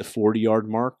stayed at the 40-yard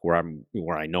mark where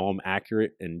I know I'm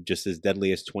accurate and just as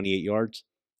deadly as 28 yards?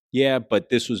 Yeah, but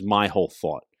this was my whole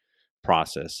thought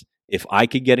process. If I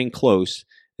could get in close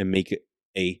and make it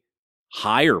a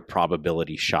higher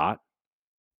probability shot,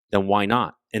 then why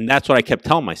not? And that's what I kept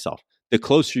telling myself. The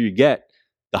closer you get,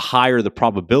 the higher the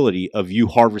probability of you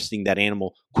harvesting that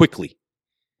animal quickly.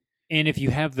 And if you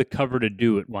have the cover to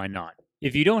do it, why not?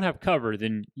 If you don't have cover,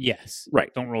 then yes.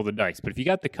 Right. Don't roll the dice. But if you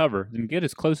got the cover, then get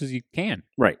as close as you can.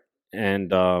 Right. And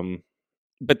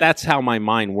but that's how my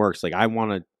mind works. Like I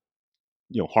want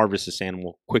to harvest this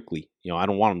animal quickly. I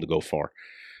don't want them to go far.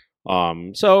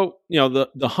 So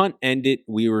the hunt ended.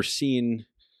 We were seeing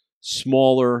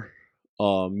smaller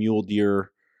mule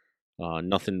deer,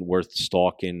 nothing worth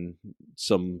stalking.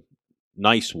 Some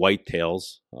nice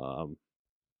whitetails.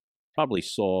 Probably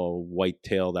saw a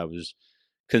whitetail that was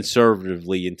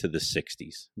conservatively into the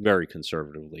 60s, very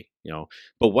conservatively,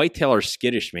 But whitetail are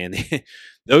skittish, man.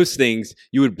 Those things,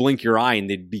 you would blink your eye and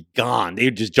they'd be gone.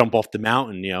 They'd just jump off the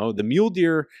mountain, The mule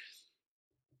deer,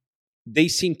 they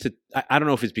seem to, I don't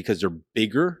know if it's because they're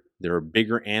bigger. They're a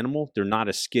bigger animal. They're not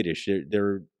as skittish.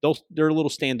 They're a little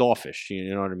standoffish.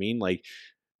 You know what I mean? Like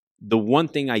the one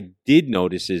thing I did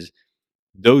notice is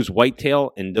those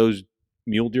whitetail and those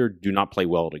mule deer do not play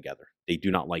well together. They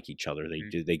do not like each other.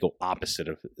 They go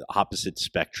opposite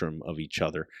spectrum of each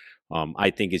other. I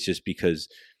think it's just because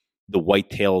the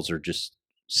whitetails are just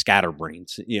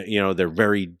scatterbrains. They're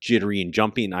very jittery and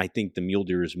jumpy, and I think the mule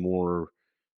deer is more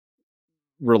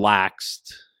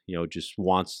relaxed. Just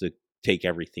wants to take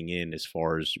everything in as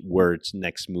far as where its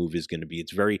next move is going to be.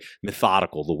 It's very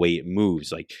methodical the way it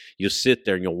moves. Like you'll sit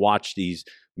there and you'll watch these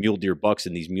mule deer bucks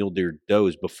and these mule deer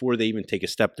does before they even take a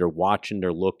step. They're watching,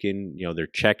 they're looking, they're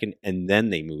checking, and then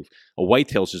they move. A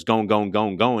whitetail's just going,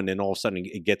 and all of a sudden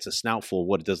it gets a snoutful of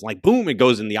what it does. Like boom, it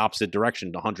goes in the opposite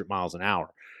direction to 100 miles an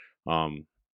hour.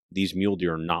 These mule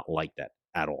deer are not like that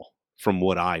at all, from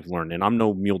what I've learned. And I'm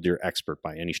no mule deer expert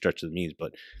by any stretch of the means,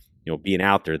 but being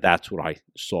out there, that's what I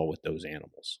saw with those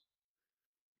animals.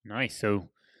 Nice. So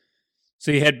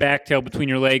you had back, tail between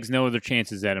your legs, no other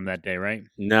chances at him that day, right?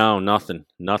 No, nothing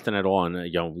at all. And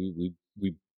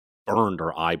we burned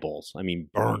our eyeballs. I mean,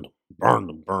 burned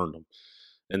them.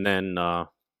 And then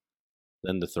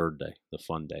the third day, the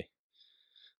fun day.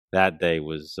 That day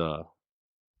was,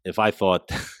 if I thought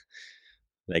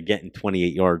that getting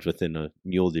 28 yards within a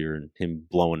mule deer and him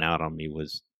blowing out on me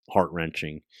was heart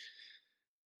wrenching,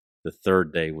 the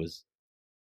third day was,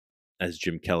 as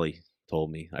Jim Kelly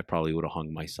told me, I probably would have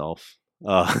hung myself.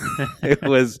 It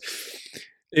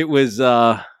was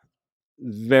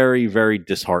very, very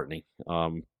disheartening.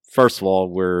 First of all,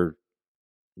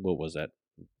 what was that?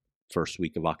 First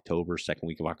week of October, second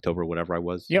week of October, whatever I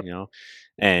was, yep.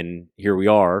 And here we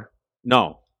are.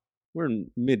 No, we're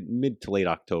in mid to late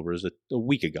October. It was a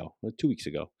week ago, 2 weeks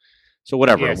ago. So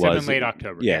whatever it was. Late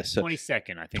October. Yeah.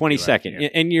 22nd, I think. 22nd.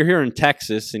 And you're here in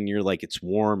Texas and you're like, it's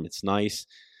warm, it's nice.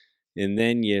 And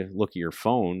then you look at your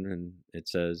phone and it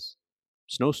says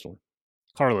snowstorm.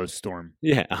 Carlos storm.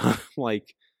 Yeah.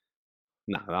 Like,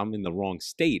 no, I'm in the wrong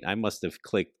state. I must have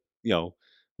clicked,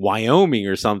 Wyoming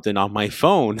or something on my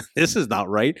phone. This is not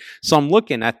right. So I'm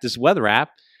looking at this weather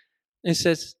app. And it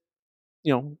says,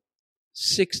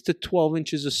 6 to 12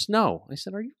 inches of snow. I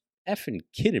said, are you effing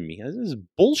kidding me? This is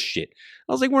bullshit.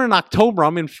 I was like, we're in October.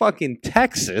 I'm in fucking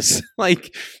Texas.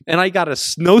 And I got a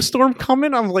snowstorm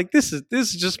coming. I'm like, this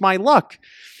is just my luck.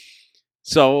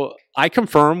 So I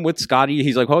confirm with Scotty.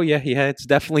 He's like, oh yeah, it's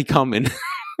definitely coming.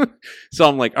 So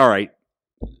I'm like, all right,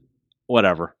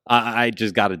 whatever. I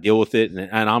just got to deal with it,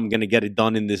 and I'm going to get it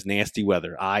done in this nasty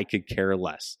weather. I could care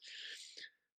less.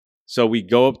 So we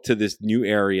go up to this new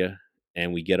area,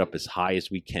 and we get up as high as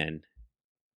we can,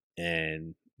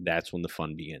 and that's when the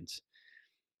fun begins.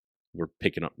 We're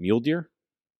picking up mule deer,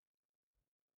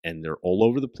 and they're all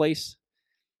over the place.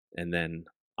 And then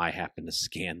I happen to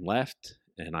scan left,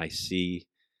 and I see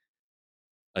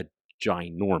a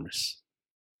ginormous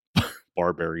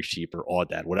Barbary sheep or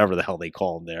aoudad, whatever the hell they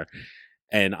call them there.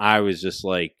 And I was just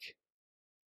like,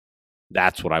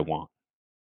 that's what I want.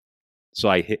 So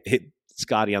I hit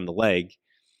Scotty on the leg.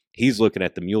 He's looking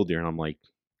at the mule deer, and I'm like,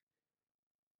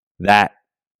 that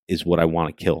is what I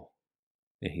want to kill.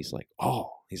 And he's like,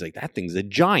 oh, he's like, that thing's a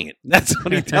giant. That's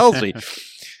what he tells me.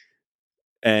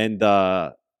 And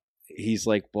he's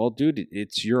like, well, dude,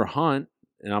 it's your hunt.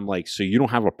 And I'm like, so you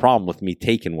don't have a problem with me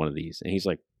taking one of these? And he's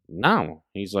like, no.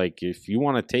 He's like, if you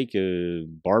want to take a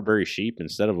Barbary sheep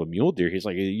instead of a mule deer, he's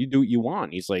like, you do what you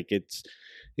want. He's like,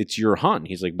 it's your hunt.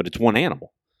 He's like, but it's one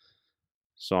animal.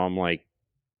 So I'm like,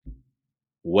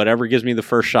 whatever gives me the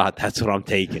first shot, that's what I'm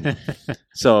taking.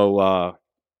 So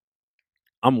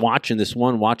I'm watching this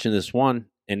one,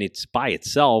 and it's by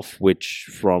itself, which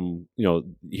from,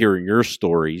 hearing your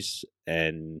stories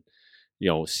and,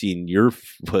 seeing your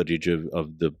footage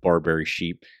of the Barbary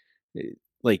sheep,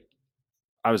 like,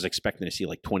 I was expecting to see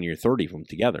like 20 or 30 of them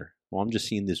together. Well, I'm just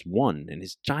seeing this one, and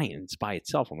it's giant. It's by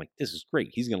itself. I'm like, this is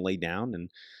great. He's going to lay down, and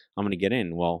I'm going to get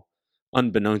in. Well,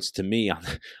 unbeknownst to me,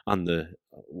 on the,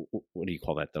 what do you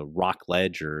call that? The rock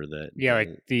ledge or the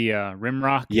rim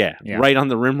rock. Yeah, right on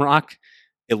the rim rock.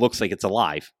 It looks like it's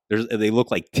alive. They look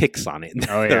like ticks on it.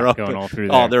 Oh yeah, going all through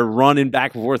there. Oh, they're running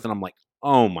back and forth, and I'm like,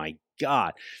 oh my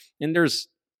God. And there's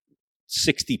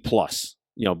 60 plus,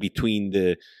 between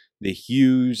the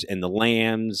ewes and the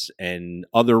lambs and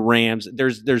other rams.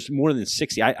 There's more than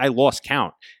 60. I lost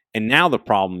count. And now the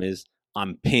problem is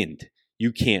I'm pinned.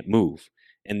 You can't move.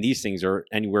 And these things are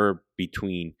anywhere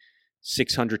between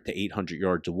 600 to 800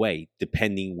 yards away,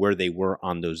 depending where they were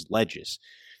on those ledges.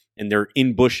 And they're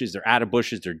in bushes, they're out of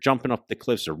bushes, they're jumping up the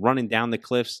cliffs, they're running down the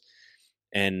cliffs.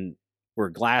 And we're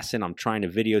glassing. I'm trying to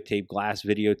videotape.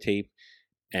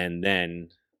 And then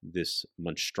this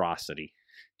monstrosity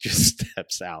just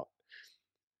steps out.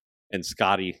 And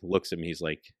Scotty looks at me. He's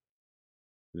like,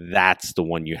 that's the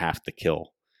one you have to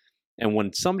kill. And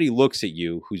when somebody looks at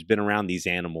you who's been around these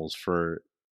animals for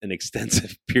an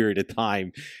extensive period of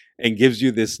time and gives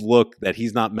you this look that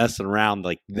he's not messing around,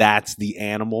 like that's the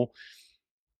animal,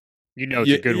 it's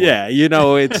a good one. Yeah,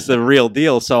 it's the real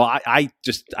deal. So I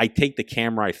take the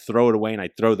camera, I throw it away, and I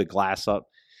throw the glass up.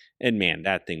 And man,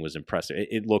 that thing was impressive.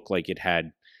 It looked like it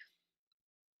had,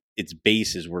 its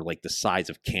bases were like the size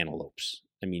of cantaloupes.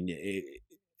 I mean,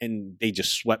 and they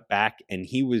just swept back, and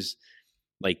he was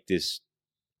like this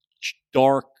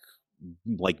dark,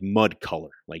 like mud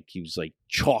color. Like he was like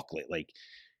chocolate. Like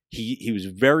he was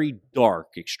very dark,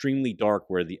 extremely dark,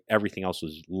 where everything else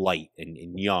was light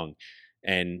and young.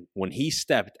 And when he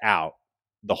stepped out,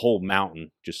 the whole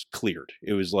mountain just cleared.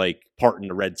 It was like parting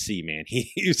the Red Sea, man.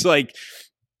 He was like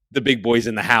the big boys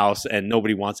in the house, and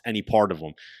nobody wants any part of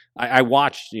him. I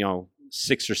watched,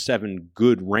 6 or 7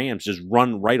 good rams just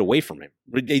run right away from him.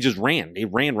 They just ran. They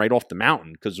ran right off the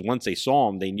mountain because once they saw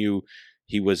him, they knew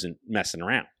he wasn't messing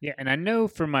around. Yeah, and I know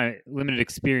from my limited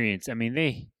experience, I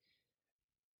mean,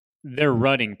 they're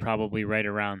rutting probably right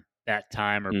around that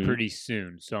time or pretty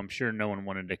soon. So I'm sure no one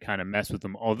wanted to kind of mess with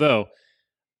them. Although,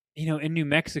 in New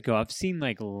Mexico, I've seen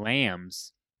like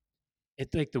lambs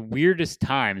at like the weirdest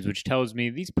times, which tells me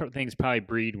these things probably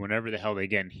breed whenever the hell they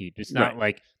get in heat. It's not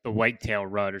like the whitetail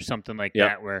rut or something like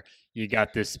that where you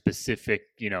got this specific,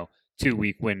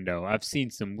 2-week window. I've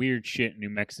seen some weird shit in New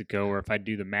Mexico where if I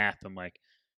do the math, I'm like,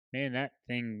 man, that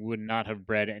thing would not have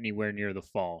bred anywhere near the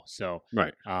fall. So,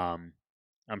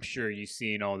 I'm sure you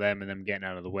seeing all them and them getting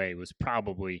out of the way was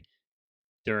probably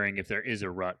during, if there is a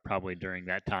rut, probably during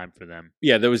that time for them.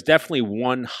 Yeah, there was definitely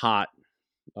one hot,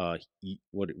 what do you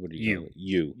call it?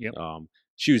 Ewe. Yep.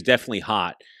 She was definitely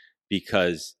hot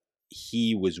because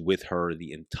he was with her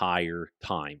the entire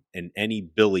time. And any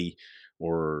billy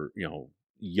or,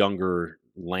 younger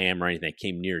lamb or anything that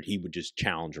came near it, he would just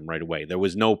challenge him right away. There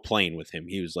was no playing with him.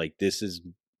 He was like,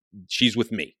 she's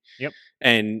with me. Yep.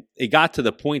 And it got to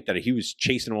the point that he was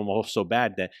chasing them off so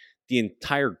bad that the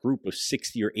entire group of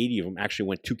 60 or 80 of them actually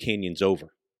went 2 canyons over.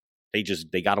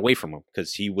 They got away from him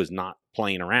because he was not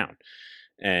playing around.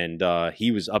 And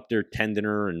he was up there tending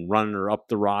her and running her up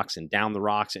the rocks and down the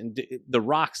rocks. And the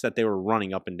rocks that they were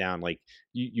running up and down, like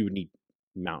you would need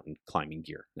mountain climbing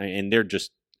gear. And they're just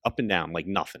up and down like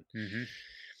nothing. Mm-hmm.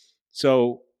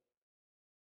 So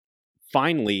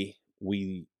finally,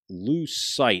 we lose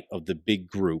sight of the big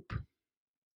group.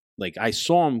 Like I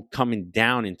saw them coming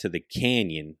down into the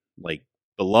canyon, like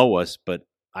below us, but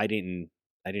I didn't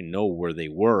know where they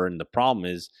were. And the problem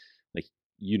is, like,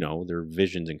 their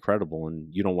vision's incredible, and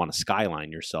you don't want to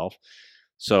skyline yourself.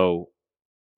 So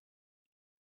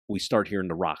we start hearing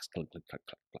the rocks click, click, click,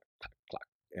 click, click, click, click,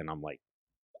 and I'm like,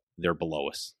 they're below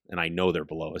us, and I know they're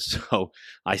below us. So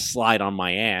I slide on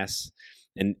my ass,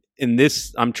 and in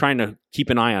this, I'm trying to keep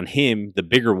an eye on him, the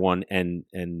bigger one, and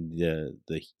the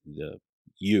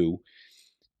you,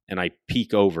 and I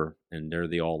peek over, and there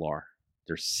they all are.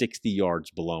 They're 60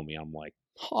 yards below me. I'm like,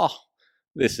 oh,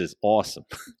 this is awesome.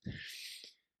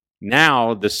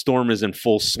 Now the storm is in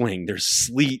full swing. There's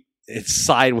sleet. It's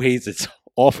sideways. It's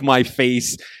off my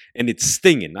face, and it's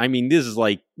stinging. I mean, this is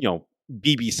like,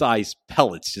 BB-sized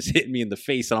pellets just hitting me in the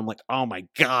face, and I'm like, oh my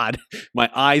God, my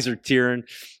eyes are tearing,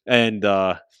 and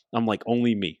I'm like,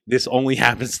 only me. This only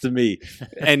happens to me.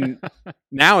 And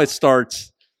now it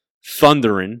starts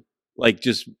thundering, like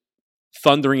just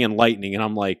thundering and lightning, and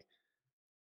I'm like,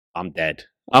 I'm dead.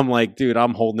 I'm like, dude,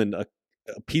 I'm holding a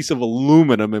piece of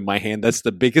aluminum in my hand that's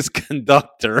the biggest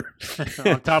conductor.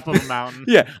 On top of a mountain.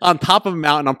 Yeah, on top of a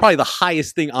mountain. I'm probably the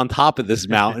highest thing on top of this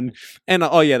mountain. And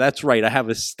oh yeah, that's right. I have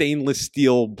a stainless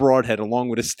steel broadhead along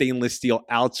with a stainless steel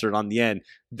outsert on the end.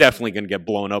 Definitely going to get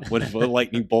blown up when a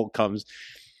lightning bolt comes.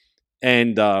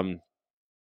 And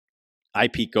I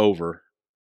peek over,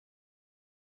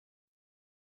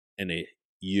 and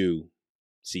you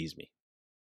sees me,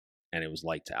 and it was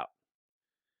lights out.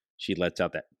 She lets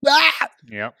out that, ah!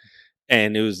 Yep.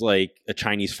 And it was like a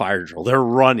Chinese fire drill. They're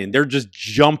running. They're just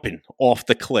jumping off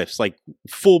the cliffs, like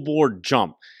full board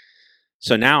jump.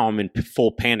 So now I'm in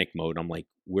full panic mode. I'm like,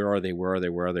 where are they? Where are they?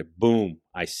 Where are they? Boom.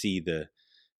 I see the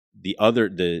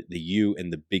you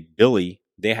and the big Billy.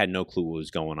 They had no clue what was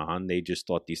going on. They just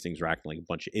thought these things were acting like a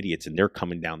bunch of idiots, and they're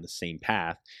coming down the same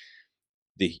path.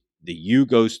 The you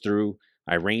goes through.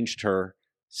 I ranged her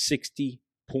 60.2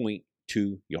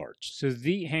 yards. So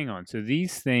hang on. So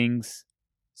these things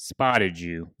spotted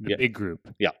you, the big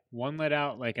group. Yeah. One let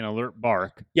out like an alert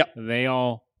bark. Yep. They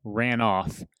all ran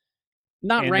off.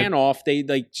 Not ran off. They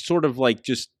like sort of like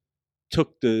just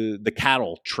took the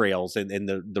cattle trails and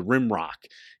the rim rock.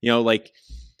 Like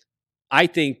I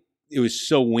think it was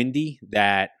so windy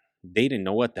that they didn't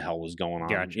know what the hell was going on.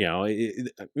 Gotcha.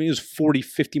 It was 40,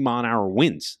 50 mile an hour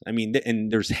winds. I mean,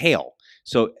 and there's hail.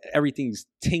 So everything's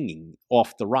tinging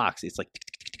off the rocks. It's like,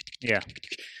 yeah.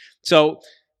 So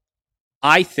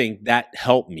I think that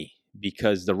helped me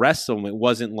because the rest of them, it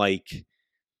wasn't like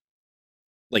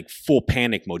full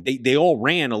panic mode. They all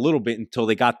ran a little bit until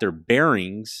they got their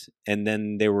bearings, and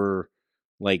then they were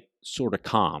like sort of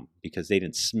calm because they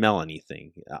didn't smell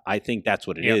anything. I think that's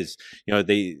what it is.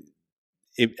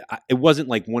 It wasn't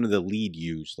like one of the lead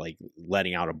ewes, like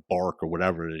letting out a bark or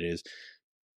whatever it is,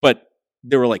 but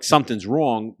they were like, something's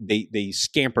wrong. They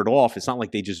scampered off. It's not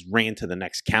like they just ran to the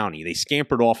next county. They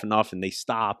scampered off enough and they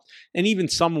stopped. And even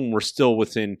some of them were still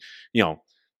within,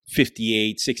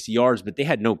 58, 60 yards, but they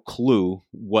had no clue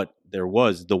what there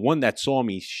was. The one that saw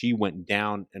me, she went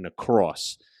down and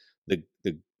across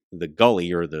the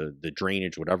gully or the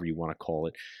drainage, whatever you want to call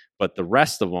it. But the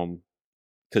rest of them,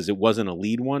 because it wasn't a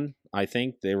lead one, I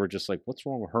think they were just like, what's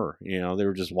wrong with her? They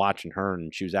were just watching her,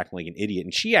 and she was acting like an idiot.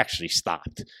 And she actually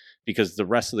stopped because the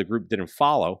rest of the group didn't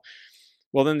follow.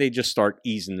 Well, then they just start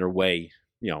easing their way,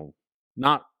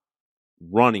 not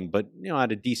running, but,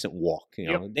 at a decent walk,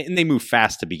 Yep. And they move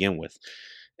fast to begin with.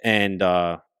 And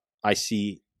I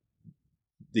see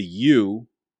the ewe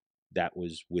that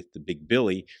was with the big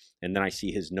Billy, and then I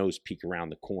see his nose peek around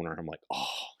the corner. I'm like, oh,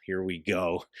 here we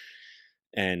go.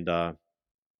 And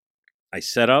I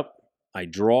set up, I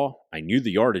draw. I knew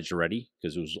the yardage already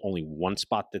because it was only one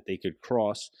spot that they could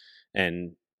cross.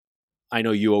 And I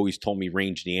know you always told me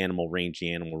range the animal, range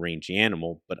the animal, range the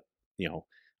animal. But,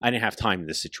 I didn't have time in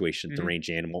this situation to range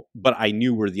the animal. But I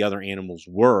knew where the other animals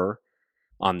were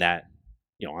on that,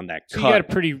 on that cut. So you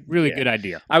got a really good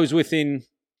idea. I was within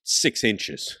 6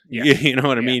 inches. Yeah. You know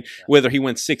what I mean? Yeah. Whether he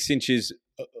went 6 inches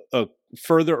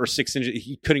further or 6 inches,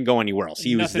 he couldn't go anywhere else.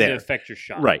 He was there. Nothing to affect your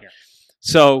shot. Right. Here.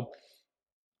 So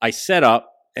I set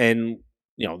up, and,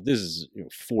 this is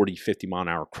 40, 50 mile an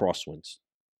hour crosswinds.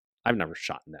 I've never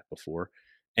shot in that before.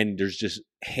 And there's just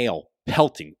hail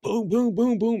pelting, boom, boom,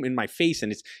 boom, boom in my face,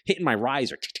 and it's hitting my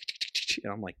riser.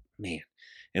 And I'm like, man.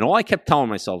 And all I kept telling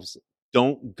myself is,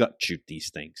 don't gut shoot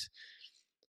these things.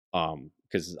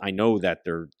 Because I know that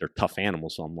they're tough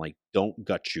animals. So I'm like, don't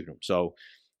gut shoot them. So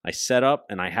I set up,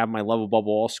 and I have my level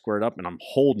bubble all squared up, and I'm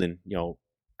holding,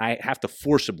 I have to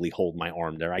forcibly hold my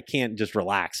arm there. I can't just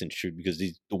relax and shoot because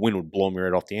the wind would blow me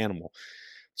right off the animal.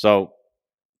 So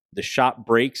the shot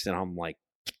breaks, and I'm like,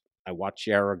 I watch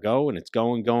the arrow go, and it's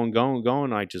going.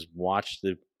 I just watch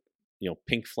the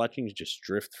pink fletchings just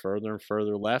drift further and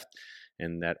further left,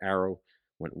 and that arrow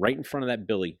went right in front of that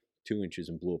billy, 2 inches,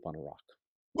 and blew up on a rock.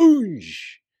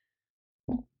 Boosh!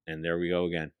 And there we go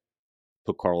again.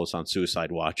 Put Carlos on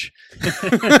suicide watch.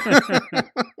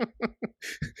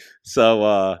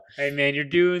 So, hey man, you're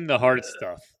doing the hard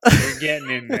stuff. You're getting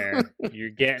in there.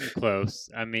 You're getting close.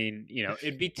 I mean,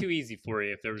 it'd be too easy for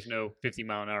you if there was no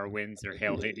 50-mile-an-hour winds or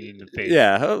hail hitting you in the face.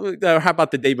 Yeah. How about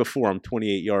the day before? I'm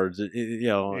 28 yards,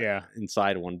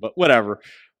 inside one, but whatever.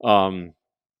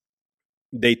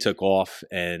 They took off,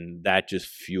 and that just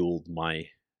fueled my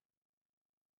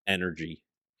energy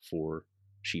for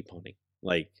sheep hunting.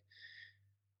 Like,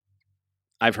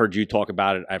 I've heard you talk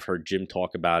about it. I've heard Jim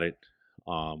talk about it.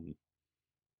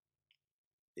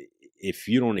 If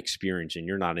you don't experience and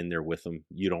you're not in there with them,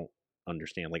 you don't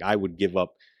understand. Like, I would give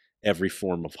up every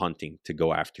form of hunting to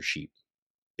go after sheep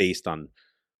based on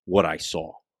what I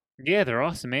saw. Yeah, they're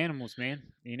awesome animals, man.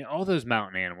 All those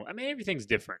mountain animals. I mean, everything's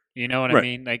different. You know what I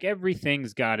mean? Like,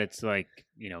 everything's got its, like,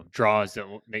 draws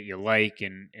that you like,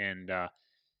 and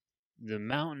the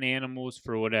mountain animals,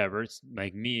 for whatever, it's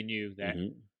like me and you,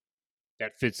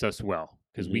 that fits us well,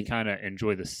 because we kind of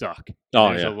enjoy the suck.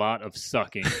 There's a lot of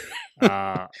sucking.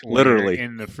 Literally.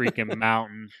 In the freaking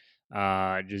mountain,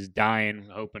 just dying,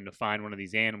 hoping to find one of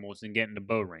these animals and getting to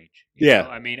bow range. You know?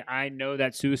 I mean, I know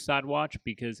that suicide watch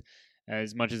because,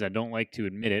 as much as I don't like to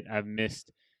admit it, I've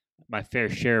missed my fair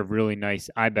share of really nice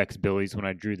ibex billies when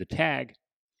I drew the tag.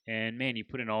 And man, you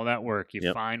put in all that work,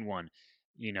 you find one.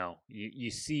 You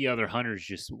see other hunters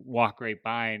just walk right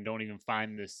by and don't even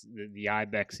find the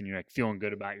ibex, and you're like feeling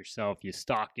good about yourself. You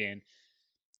stalk in,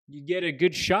 you get a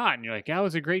good shot, and you're like, that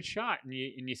was a great shot, and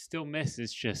you still miss.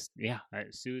 It's just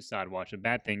suicide watch. The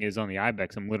bad thing is, on the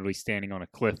ibex, I'm literally standing on a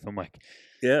cliff. I'm like,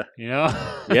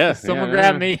 someone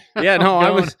grab me. Yeah, no,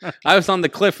 I was on the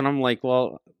cliff, and I'm like,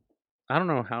 well, I don't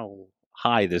know how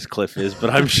high this cliff is, but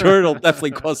I'm sure it'll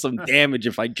definitely cause some damage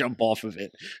if I jump off of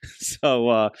it.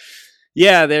 So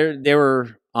they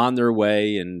were on their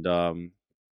way, and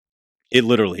it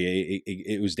literally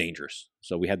it was dangerous.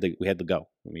 So we had to go.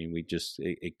 I mean, we just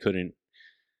it couldn't.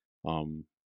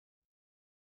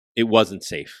 It wasn't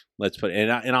safe. Let's put it.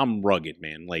 And I'm rugged,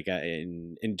 man. Like,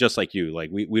 and just like you, like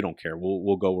we don't care.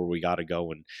 We'll go where we got to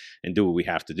go and do what we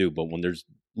have to do. But when there's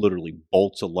literally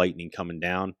bolts of lightning coming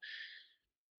down,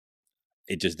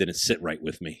 it just didn't sit right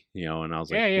with me, And I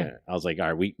was like, I was like,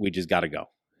 all right, we just got to go.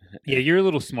 Yeah, you're a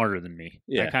little smarter than me.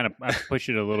 Yeah. I push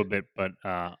it a little bit, but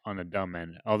on the dumb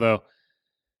end. Although,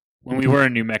 when we were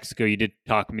in New Mexico, you did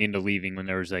talk me into leaving when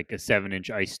there was like a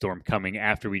 7-inch ice storm coming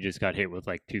after we just got hit with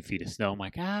like 2 feet of snow. I'm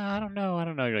like, I don't know.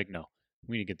 You're like, no,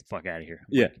 we need to get the fuck out of here.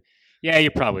 I'm like, yeah,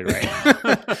 you're probably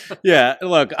right. Yeah,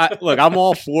 look, I'm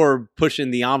all for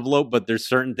pushing the envelope, but there's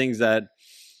certain things that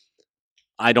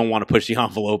I don't want to push the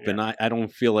envelope, and I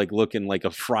don't feel like looking like a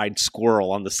fried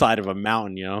squirrel on the side of a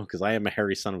mountain, because I am a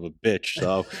hairy son of a bitch.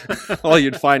 So all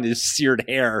you'd find is seared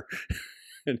hair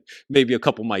and maybe a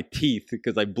couple of my teeth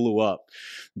because I blew up.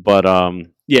 But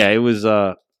it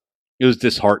was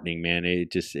disheartening, man.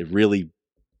 It really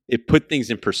put things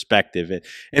in perspective.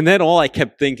 And then all I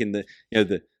kept thinking,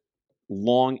 the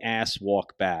long ass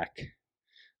walk back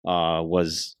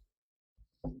was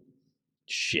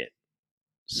shit.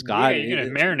 Scott, you're gonna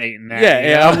marinate in that.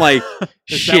 Yeah, I'm like,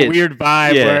 shit. That weird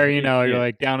vibe where you're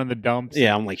like down in the dumps.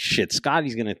 Yeah, I'm like, shit.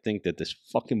 Scotty's gonna think that this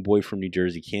fucking boy from New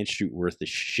Jersey can't shoot worth a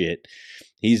shit.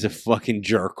 He's a fucking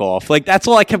jerk off. Like, that's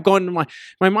all I kept going to my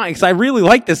mind, because I really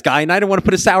like this guy, and I didn't want to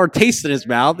put a sour taste in his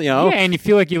mouth. Yeah, and you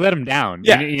feel like you let him down.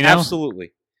 Yeah,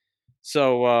 absolutely.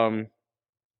 So,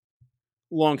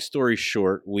 long story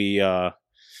short, we're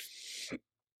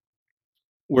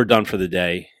done for the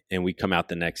day, and we come out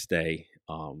the next day.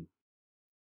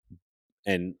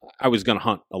 And I was going to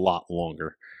hunt a lot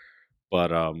longer, but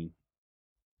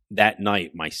that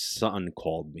night my son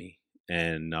called me,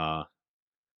 and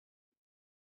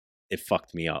it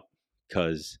fucked me up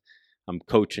because I'm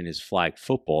coaching his flag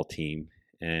football team,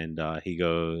 and he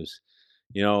goes,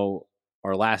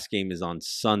 our last game is on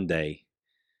Sunday,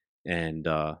 and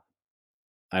I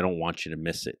don't want you to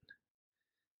miss it.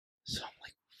 So I'm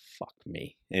like, fuck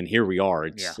me. And here we are.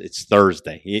 It's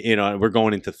Thursday. We're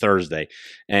going into Thursday,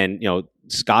 and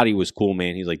Scotty was cool,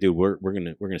 man. He's like, dude, we're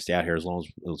gonna stay out here as long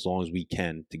as we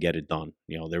can to get it done.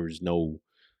 There was no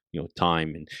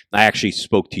time. And I actually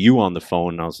spoke to you on the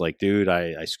phone, and I was like, dude,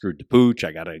 I screwed the pooch.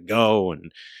 I gotta go.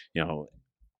 And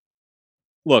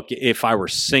look, if I were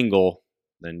single,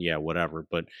 then yeah, whatever.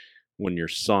 But when your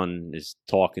son is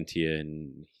talking to you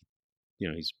and,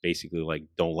 he's basically like,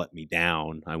 don't let me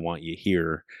down. I want you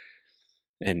here.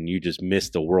 And you just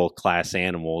missed a world-class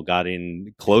animal, got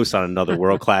in close on another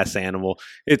world-class animal.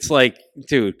 It's like,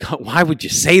 dude, why would you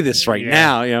say this right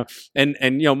now? And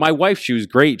my wife, she was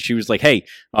great. She was like, hey,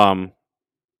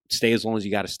 stay as long as you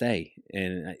got to stay.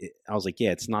 And I was like, yeah,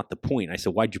 it's not the point. I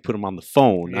said, why'd you put him on the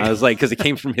phone? I was like, because it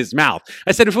came from his mouth.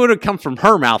 I said, if it would have come from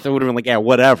her mouth, it would have been like, yeah,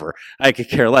 whatever. I could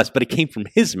care less. But it came from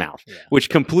his mouth, which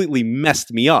completely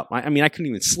messed me up. I mean, I couldn't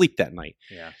even sleep that night.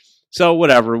 Yeah. So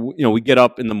whatever, we get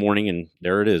up in the morning and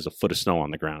there it is, a foot of snow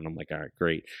on the ground. I'm like, all right,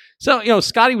 great. So,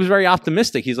 Scotty was very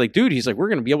optimistic. He's like, dude, we're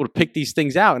going to be able to pick these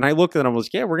things out. And I looked at him, I was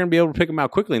like, yeah, we're going to be able to pick them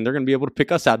out quickly and they're going to be able to pick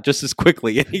us out just as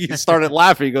quickly. And he started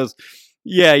laughing. He goes,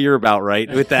 yeah, you're about right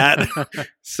with that.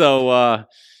 So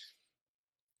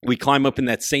we climb up in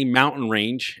that same mountain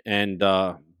range and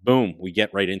boom, we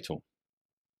get right into them.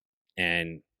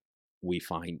 And we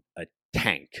find a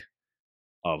tank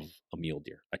of a mule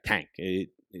deer, a tank.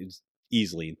 It's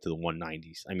easily into the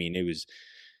 190s. I mean,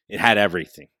 it had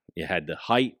everything. It had the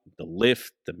height, the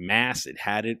lift, the mass. It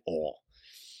had it all.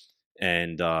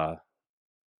 And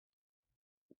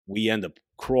we end up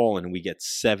crawling and we get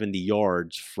 70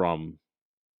 yards from,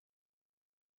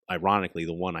 ironically,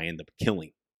 the one I end up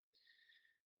killing.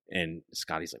 And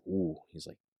Scotty's like, ooh, he's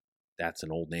like, that's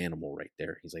an old animal right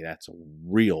there. He's like, that's a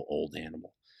real old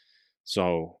animal.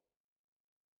 So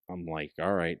I'm like,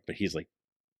 all right. But he's like,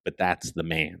 but that's the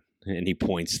man. And he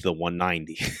points to the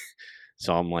 190.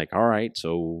 So I'm like, all right,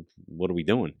 so what are we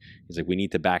doing? He's like, we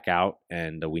need to back out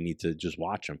and we need to just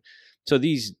watch them. So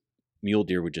these mule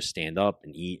deer would just stand up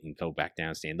and eat and go back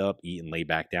down, stand up, eat and lay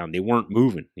back down. They weren't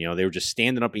moving. They were just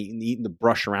standing up, eating the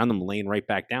brush around them, laying right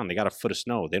back down. They got a foot of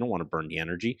snow. They don't want to burn the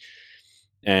energy.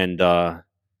 And,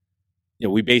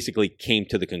 we basically came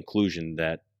to the conclusion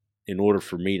that in order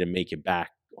for me to make it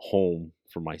back home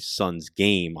for my son's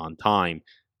game on time,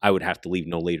 I would have to leave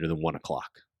no later than 1 o'clock.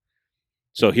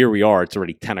 So here we are. It's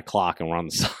already 10 o'clock and we're on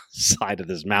the side of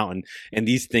this mountain and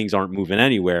these things aren't moving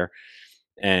anywhere.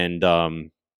 And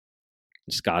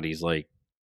Scotty's like,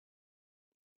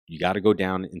 you got to go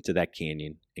down into that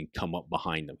canyon and come up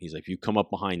behind them. He's like, if you come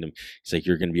up behind them, he's like,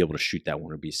 you're going to be able to shoot that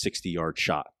one. It'll be a 60-yard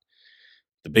shot,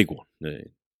 the big one.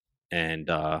 And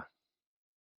the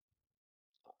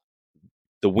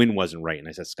wind wasn't right. And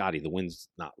I said, Scotty, the wind's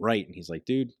not right. And he's like,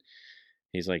 dude,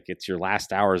 he's like, it's your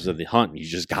last hours of the hunt. You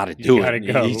just got to do it.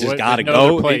 Go. You just got to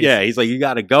go. Yeah. He's like, you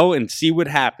got to go and see what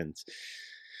happens.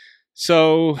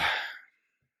 So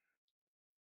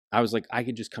I was like, I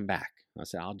could just come back. I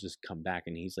said, I'll just come back.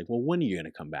 And he's like, well, when are you going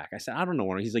to come back? I said, I don't know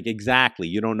when. He's like, exactly.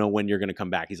 You don't know when you're going to come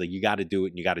back. He's like, you got to do it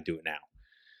and you got to do it now.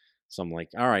 So I'm like,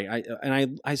 all right. I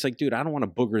was like, dude, I don't want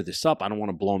to booger this up. I don't want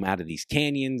to blow them out of these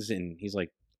canyons. And he's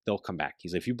like, they'll come back.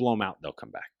 He's like, if you blow them out, they'll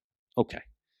come back. Okay.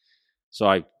 So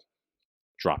I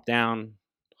drop down,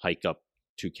 hike up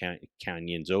 2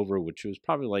 canyons over, which was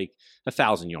probably like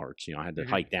 1,000 yards. I had to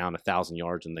hike down 1,000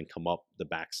 yards and then come up the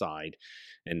backside.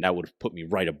 And that would have put me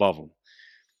right above them.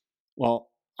 Well,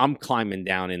 I'm climbing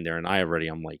down in there and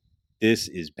I'm like, this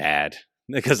is bad.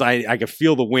 Because I could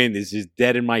feel the wind is just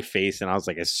dead in my face. And I was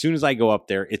like, as soon as I go up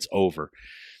there, it's over.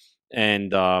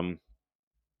 And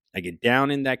I get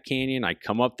down in that canyon. I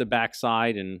come up the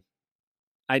backside and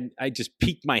I just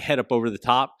peeked my head up over the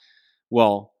top.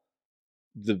 Well,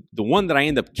 the one that I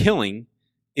end up killing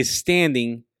is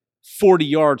standing 40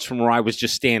 yards from where I was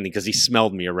just standing because he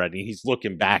smelled me already. He's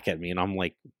looking back at me and I'm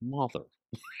like, mother.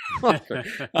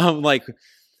 I'm like,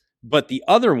 but the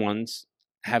other ones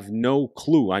have no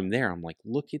clue I'm there. I'm like,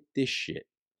 look at this shit.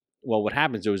 Well, what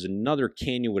happens, there was another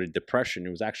canyon with a depression.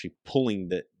 It was actually pulling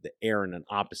the air in an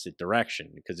opposite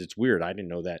direction because it's weird. I didn't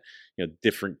know that,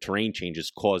 different terrain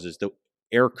changes causes the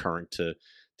air current to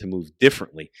move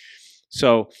differently.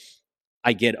 So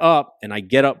I get up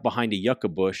behind a yucca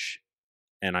bush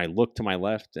and I look to my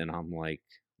left and I'm like,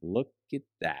 look at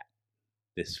that.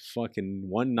 This fucking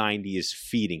 190 is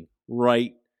feeding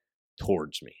right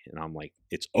towards me. And I'm like,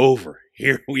 it's over.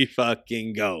 Here we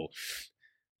fucking go.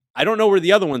 I don't know where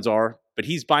the other ones are, but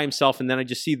he's by himself. And then I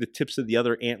just see the tips of the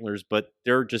other antlers, but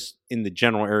they're just in the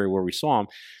general area where we saw him.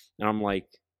 And I'm like,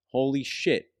 holy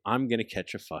shit, I'm going to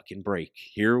catch a fucking break.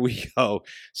 Here we go.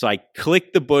 So I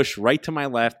click the bush right to my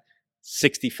left,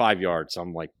 65 yards.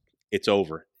 I'm like, it's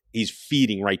over. He's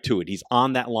feeding right to it. He's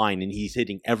on that line and he's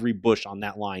hitting every bush on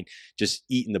that line, just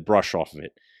eating the brush off of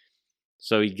it.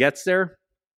 So he gets there.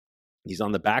 He's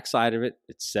on the backside of it.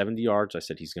 It's 70 yards. I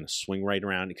said he's going to swing right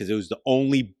around because it was the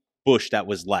only bush that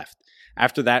was left.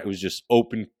 After that, it was just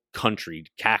open country,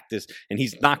 cactus, and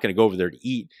he's not going to go over there to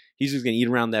eat. He's just going to eat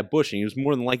around that bush, and he was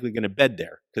more than likely going to bed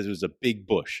there because it was a big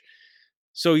bush.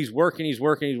 So he's working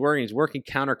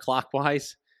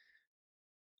counterclockwise,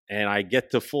 and I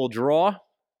get to full draw,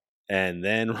 and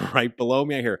then right below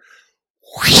me I hear,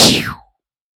 whew,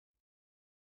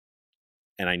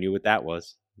 and I knew what that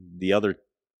was. The other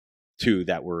two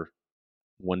that were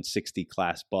 160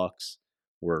 class bucks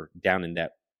were down in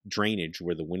that drainage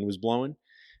where the wind was blowing,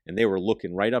 and they were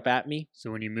looking right up at me.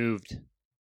 So when you moved,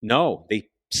 no, they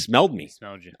smelled me.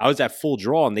 Smelled you. I was at full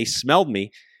draw, and they smelled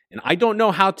me. And I don't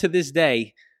know how to this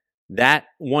day that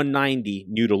 190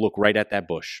 knew to look right at that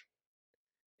bush.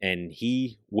 And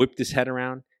he whipped his head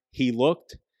around. He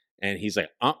looked, and he's like,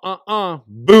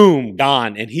 boom,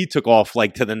 gone. And he took off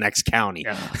like to the next county.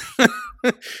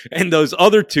 Yeah. And those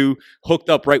other two hooked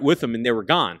up right with him, and they were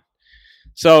gone.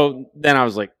 So then I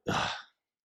was like,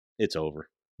 it's over.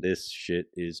 This shit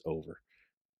is over.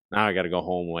 Now I got to go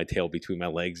home with my tail between my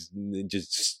legs,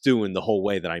 just stewing the whole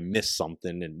way that I missed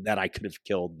something and that I could have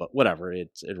killed, but whatever,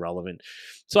 it's irrelevant.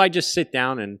 So I just sit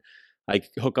down and I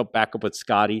hook up back up with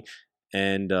Scotty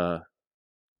and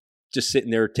just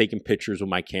sitting there taking pictures with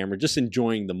my camera, just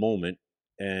enjoying the moment.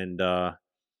 And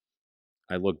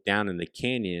I look down in the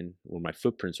canyon where my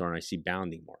footprints are and I see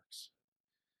bounding marks.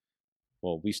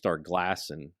 Well, we start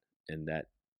glassing, and that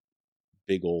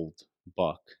big old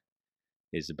buck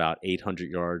is about 800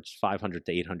 yards, 500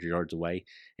 to 800 yards away,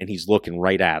 and he's looking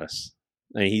right at us.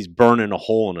 And he's burning a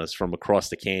hole in us from across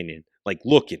the canyon, like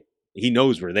looking. He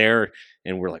knows we're there,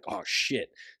 and we're like, oh, shit.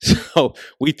 So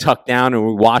we tuck down and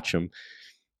we watch him,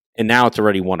 and now it's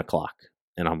already 1 o'clock.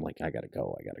 And I'm like, I got to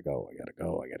go. I got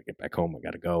to get back home. I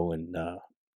got to go. And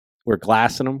we're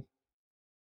glassing him,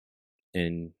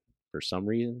 and for some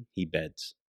reason, he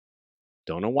beds.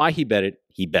 Don't know why he bedded.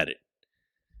 He bedded.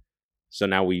 So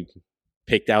now we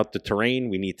picked out the terrain.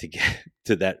 We need to get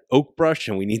to that oak brush,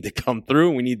 and we need to come through,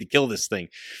 and we need to kill this thing.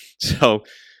 So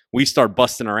we start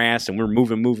busting our ass, and we're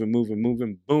moving.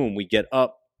 Boom, we get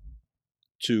up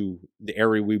to the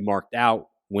area we marked out.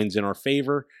 Wind's in our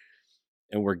favor,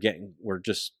 and we're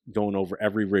just going over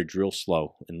every ridge real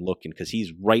slow and looking, because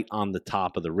he's right on the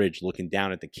top of the ridge looking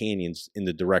down at the canyons in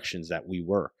the directions that we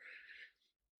were.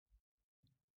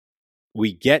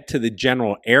 We get to the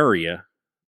general area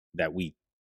that we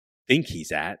think he's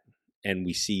at, and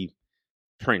we see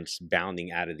prints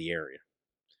bounding out of the area.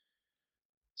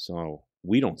 So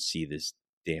we don't see this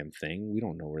damn thing. We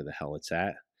don't know where the hell it's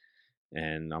at.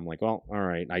 And I'm like, well, all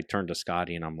right. I turned to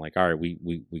Scotty, and I'm like, all right,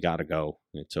 we got to go.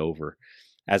 It's over.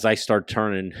 As I start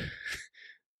turning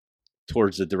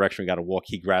towards the direction we got to walk,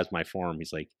 he grabs my forearm.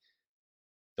 He's like,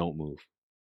 don't move.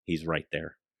 He's right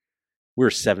there. We're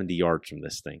 70 yards from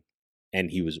this thing, and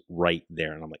he was right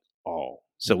there. And I'm like, oh.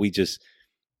 So we just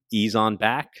ease on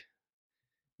back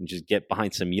and just get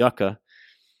behind some yucca,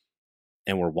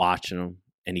 and we're watching him,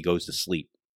 and he goes to sleep.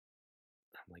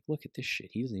 I'm like, look at this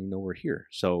shit. He doesn't even know we're here.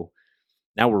 So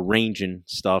now we're ranging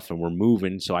stuff, and we're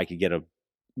moving so I could get a,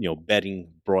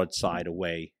 bedding broadside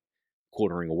away,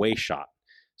 quartering away shot.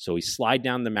 So we slide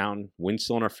down the mountain, wind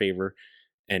still in our favor,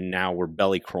 and now we're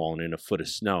belly crawling in a foot of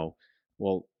snow.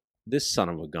 Well, this son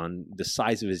of a gun, the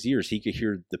size of his ears, he could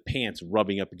hear the pants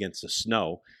rubbing up against the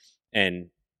snow. And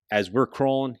as we're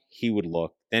crawling, he would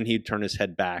look. Then he'd turn his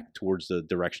head back towards the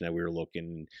direction that we were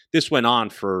looking. This went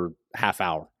on for half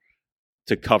hour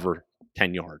to cover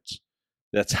 10 yards.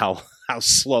 That's how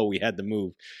slow we had to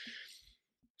move.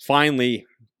 Finally,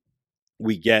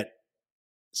 we get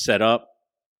set up.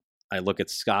 I look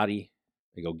at Scotty.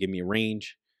 I go, give me a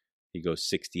range. He goes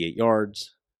 68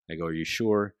 yards. I go, are you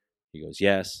sure? He goes,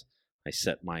 yes. I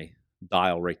set my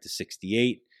dial right to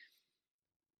 68.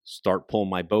 Start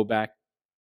pulling my bow back.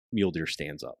 Mule deer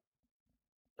stands up.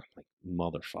 I'm like,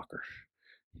 motherfucker.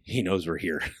 He knows we're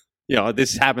here.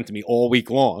 This happened to me all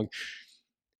week long.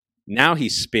 Now he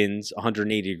spins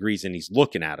 180 degrees and he's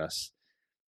looking at us.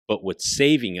 But what's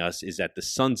saving us is that the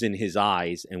sun's in his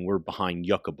eyes and we're behind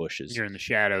yucca bushes. You're in the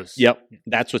shadows. Yep.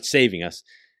 That's what's saving us.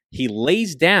 He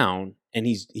lays down and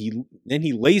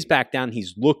he lays back down.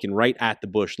 He's looking right at the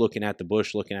bush, looking at the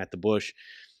bush.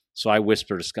 So I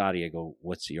whisper to Scotty, I go,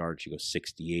 what's the yard? She goes,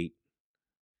 68.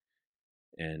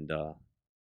 And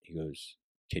he goes,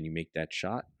 can you make that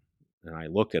shot? And I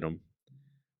look at him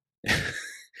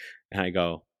and I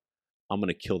go, I'm going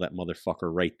to kill that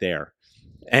motherfucker right there.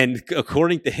 And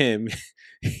according to him,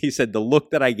 he said the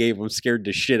look that I gave him scared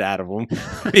the shit out of him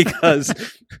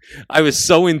because I was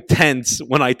so intense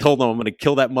when I told him I'm going to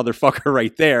kill that motherfucker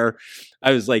right there.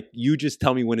 I was like, you just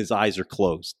tell me when his eyes are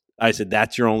closed. I said,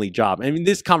 that's your only job. I mean,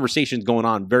 this conversation's going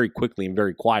on very quickly and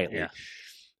very quietly. Yeah.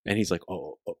 And he's like,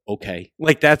 oh, okay.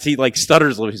 Like he like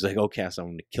stutters a little. He's like, okay, so I'm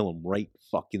going to kill him right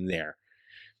fucking there.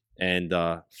 And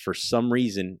for some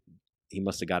reason, he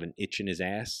must have got an itch in his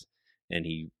ass, and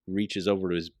he reaches over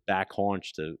to his back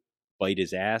haunch to bite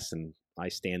his ass, and I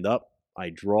stand up, I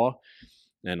draw,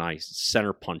 and I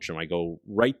center punch him. I go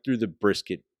right through the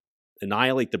brisket,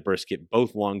 annihilate the brisket,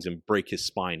 both lungs, and break his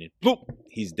spine. And boop,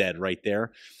 he's dead right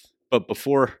there. But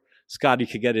before Scotty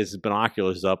could get his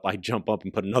binoculars up, I jump up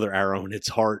and put another arrow in its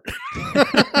heart.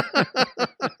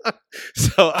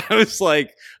 So I was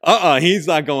like, he's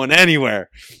not going anywhere.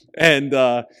 And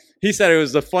he said it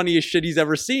was the funniest shit he's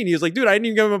ever seen. He was like, dude, I didn't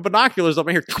even give him binoculars up.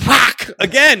 I hear quack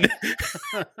again.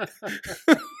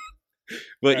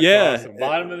 But That's yeah. awesome.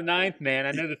 Bottom of the ninth, man.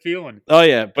 I know the feeling. Oh,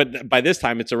 yeah. But by this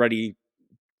time, it's already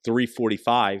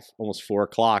 3:45, almost 4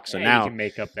 o'clock. So now you can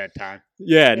make up that time.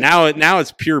 Yeah, now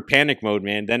it's pure panic mode,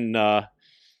 man. Then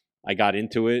I got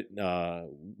into it.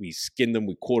 We skinned them.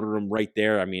 We quartered them right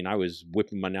there. I mean, I was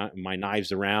whipping my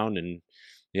knives around, and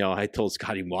I told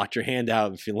Scotty, "Watch your hand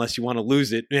out unless you want to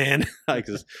lose it, man."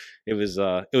 Because it was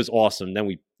awesome. Then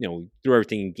we threw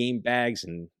everything in game bags,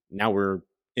 and now we're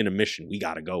in a mission. We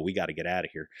got to go. We got to get out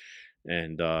of here,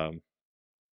 and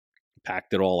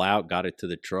packed it all out, got it to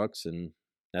the trucks, and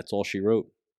that's all she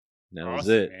wrote. That awesome, was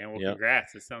it. Man. Well,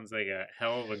 congrats. It sounds like a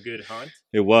hell of a good hunt.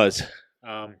 It was.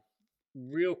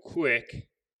 Real quick,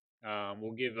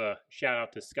 we'll give a shout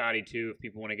out to Scotty too. If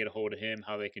people want to get a hold of him,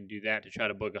 how they can do that to try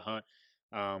to book a hunt.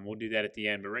 We'll do that at the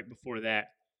end. But right before that,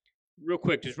 real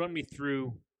quick, just run me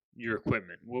through your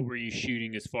equipment. What were you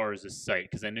shooting as far as the sight?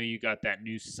 Because I know you got that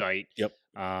new sight. Yep.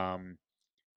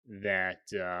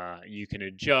 That you can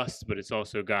adjust, but it's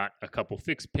also got a couple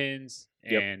fixed pins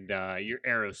and your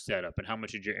arrow setup. And how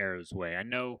much did your arrows weigh? I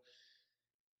know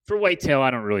for whitetail,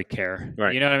 I don't really care.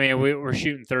 Right. You know what I mean? We're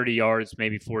shooting 30 yards,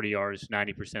 maybe 40 yards,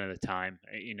 90% of the time.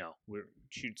 We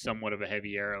shoot somewhat of a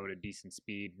heavy arrow at a decent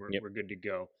speed. We're good to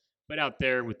go. But out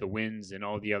there with the winds and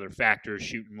all the other factors,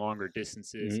 shooting longer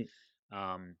distances,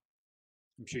 I'm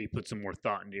sure you put some more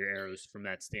thought into your arrows from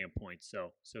that standpoint.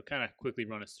 So kind of quickly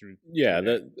run us through. Yeah,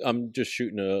 I'm just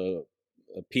shooting a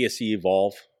PSE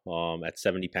Evolve at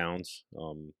 70 pounds.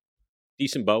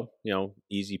 Decent bow,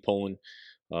 easy pulling.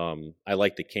 I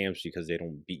like the cams because they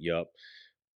don't beat you up.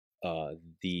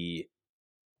 The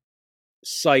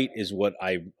sight is what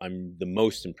I'm the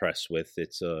most impressed with.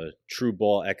 It's a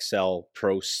TrueBall XL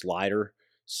Pro slider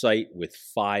sight with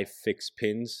 5 fixed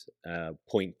pins,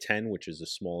 0.10, which is the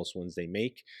smallest ones they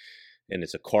make, and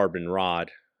it's a carbon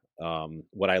rod.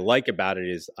 What I like about it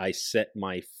is I set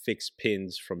my fixed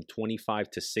pins from 25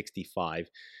 to 65,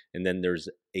 and then there's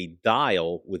a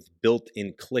dial with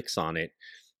built-in clicks on it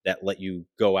that let you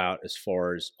go out as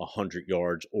far as 100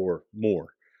 yards or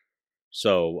more.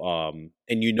 So,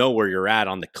 and you know where you're at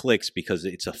on the clicks because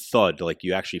it's a thud, like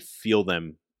you actually feel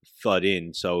them thud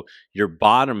in. So your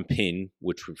bottom pin,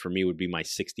 which for me would be my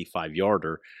 65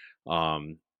 yarder,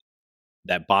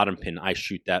 that bottom pin, I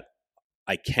shoot that.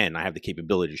 I have the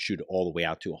capability to shoot it all the way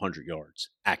out to 100 yards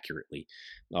accurately,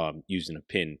 using a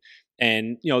pin.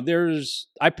 And,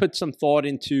 I put some thought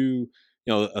into,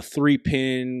 a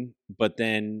 3-pin, but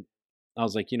then I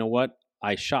was like, you know what?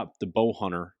 I shot the bow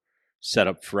hunter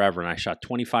setup forever, and I shot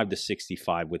 25 to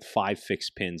 65 with 5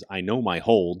 fixed pins. I know my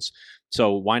holds,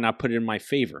 so why not put it in my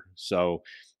favor? So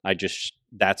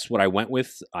that's what I went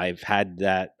with. I've had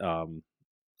that.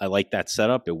 I like that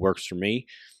setup. It works for me.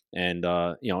 And,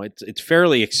 it's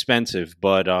fairly expensive,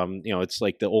 but, it's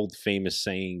like the old famous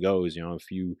saying goes, if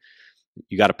you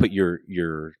got to put your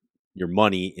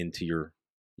money into your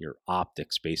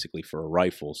optics basically for a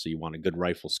rifle. So you want a good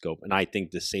rifle scope. And I think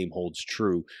the same holds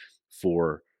true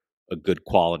for a good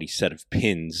quality set of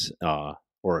pins,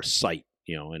 or a sight,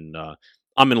 and,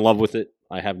 I'm in love with it.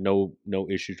 I have no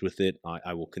issues with it.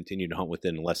 I will continue to hunt with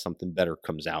it unless something better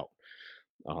comes out.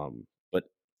 But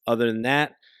other than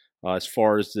that, as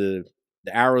far as the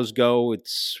arrows go,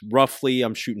 it's roughly,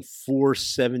 I'm shooting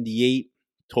 478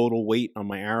 total weight on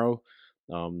my arrow.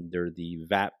 They're the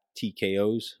VAP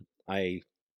TKOs. I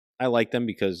like them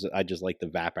because I just like the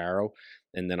VAP arrow.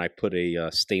 And then I put a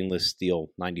stainless steel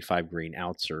 95 grain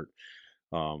outsert.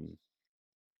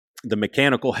 The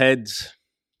mechanical heads,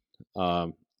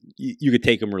 you could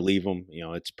take them or leave them.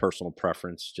 It's personal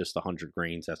preference, just 100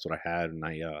 grains. That's what I had. And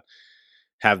I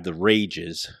have the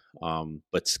Rages.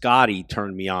 But Scotty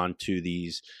turned me on to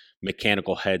these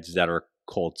mechanical heads that are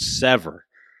called Sever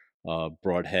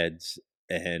broadheads.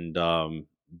 And I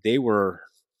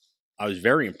was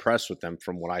very impressed with them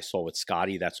from what I saw with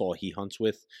Scotty. That's all he hunts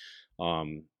with.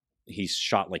 He's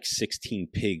shot like 16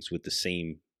 pigs with the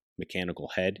same mechanical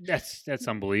head. That's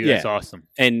unbelievable. That's awesome.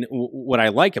 And what I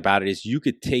like about it is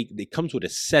it comes with a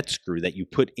set screw that you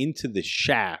put into the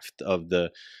shaft of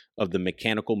the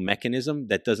mechanical mechanism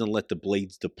that doesn't let the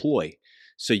blades deploy.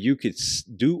 So you could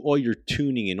do all your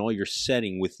tuning and all your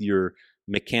setting with your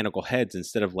mechanical heads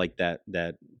instead of like that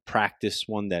practice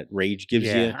one that Rage gives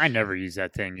you. I never use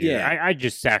that thing. I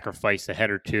just sacrifice a head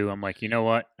or two. I'm like, you know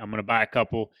what? I'm going to buy a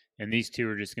couple, and these two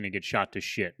are just going to get shot to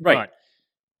shit. Right.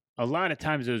 But a lot of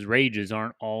times those Rages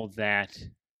aren't all that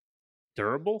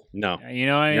durable. No.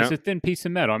 It's a thin piece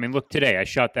of metal. I mean, look, today I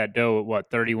shot that doe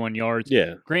at 31 yards?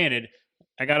 Yeah. Granted,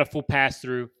 I got a full pass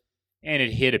through, and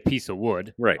it hit a piece of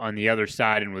wood on the other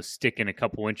side and was sticking a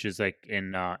couple inches like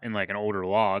in like an older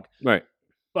log. Right.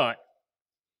 But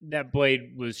that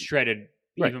blade was shredded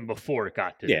even before it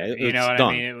got to me. You know what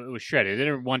done. I mean? It was shredded.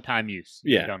 They're one-time use.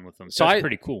 Yeah. Done with them. So that's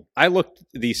pretty cool. I looked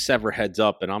these Sever heads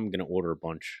up, and I'm going to order a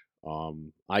bunch.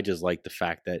 I just like the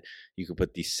fact that you could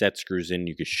put these set screws in,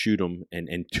 you could shoot them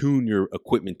and tune your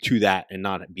equipment to that and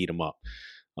not beat them up.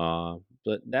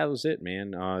 But that was it,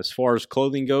 man. As far as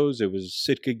clothing goes, it was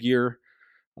Sitka gear.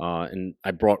 And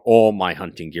I brought all my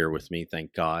hunting gear with me,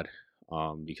 thank God,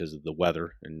 because of the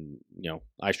weather. And,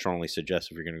 I strongly suggest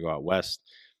if you're going to go out west,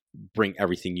 bring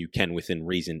everything you can within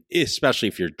reason, especially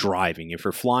if you're driving. If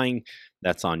you're flying,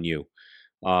 that's on you.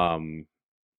 And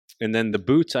then the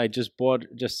boots, I just bought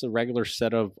just a regular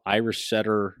set of Irish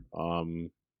Setter,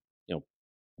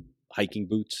 hiking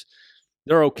boots.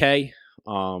 They're okay.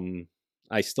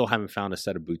 I still haven't found a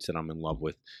set of boots that I'm in love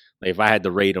with. Like if I had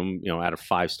to rate them, out of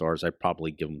 5 stars, I'd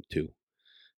probably give them 2.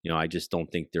 I just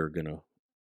don't think they're gonna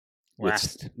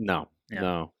last. No.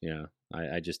 Yeah.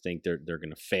 I just think they're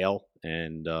gonna fail,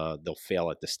 and they'll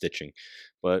fail at the stitching.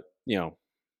 But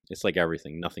it's like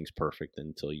everything; nothing's perfect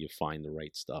until you find the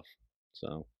right stuff.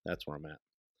 So that's where I'm at.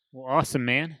 Well, awesome,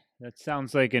 man. That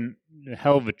sounds like a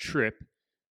hell of a trip.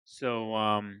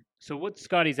 So, so what's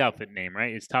Scotty's outfit name,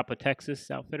 right? It's Topo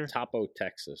Texas Outfitter? Topo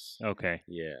Texas. Okay.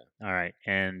 Yeah. All right.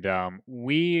 And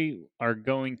we are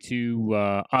going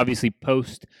to obviously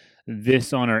post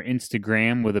this on our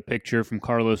Instagram with a picture from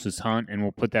Carlos's hunt, and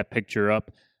we'll put that picture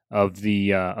up of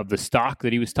the stock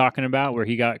that he was talking about where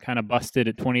he got kind of busted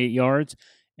at 28 yards.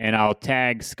 And I'll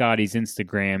tag Scotty's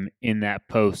Instagram in that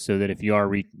post so that if you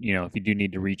are, if you do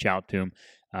need to reach out to him,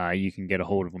 you can get a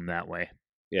hold of him that way.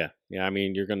 Yeah. I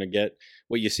mean, you're going to get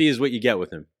what you see is what you get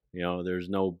with him. There's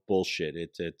no bullshit.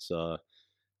 It's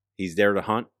he's there to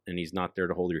hunt, and he's not there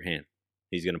to hold your hand.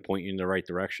 He's going to point you in the right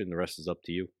direction. The rest is up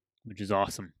to you. Which is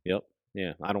awesome. Yep.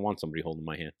 Yeah. I don't want somebody holding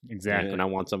my hand. Exactly. And I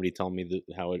want somebody telling me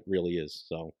how it really is.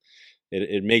 So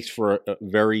it makes for a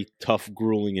very tough,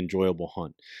 grueling, enjoyable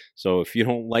hunt. So if you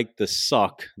don't like the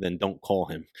suck, then don't call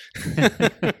him.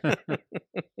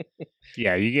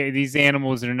 Yeah, you get these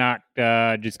animals are not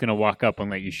just going to walk up and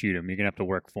let you shoot them. You're going to have to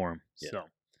work for them. Yeah. So,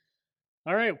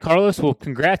 all right, Carlos. Well,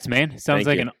 congrats, man. Sounds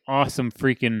like an awesome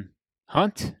freaking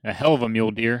hunt. A hell of a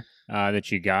mule deer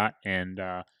that you got, and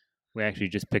we actually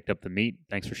just picked up the meat.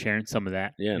 Thanks for sharing some of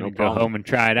that. Yeah, no problem. Go home and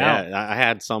try it out. Yeah, I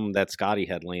had some that Scotty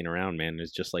had laying around, man.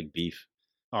 It's just like beef.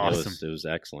 Awesome. It was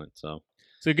excellent. So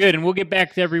good, and we'll get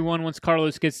back to everyone once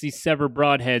Carlos gets these Sever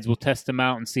broadheads. We'll test them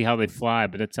out and see how they fly.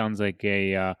 But that sounds like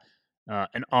an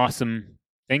awesome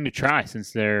thing to try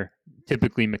since they're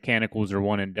typically mechanicals or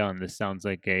one and done. This sounds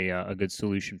like a good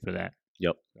solution for that.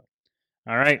 Yep.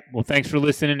 All right. Well, thanks for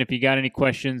listening. If you got any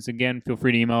questions, again, feel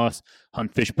free to email us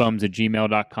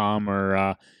huntfishbums@gmail.com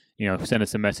or send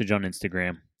us a message on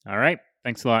Instagram. All right.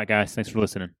 Thanks a lot, guys. Thanks for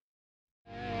listening.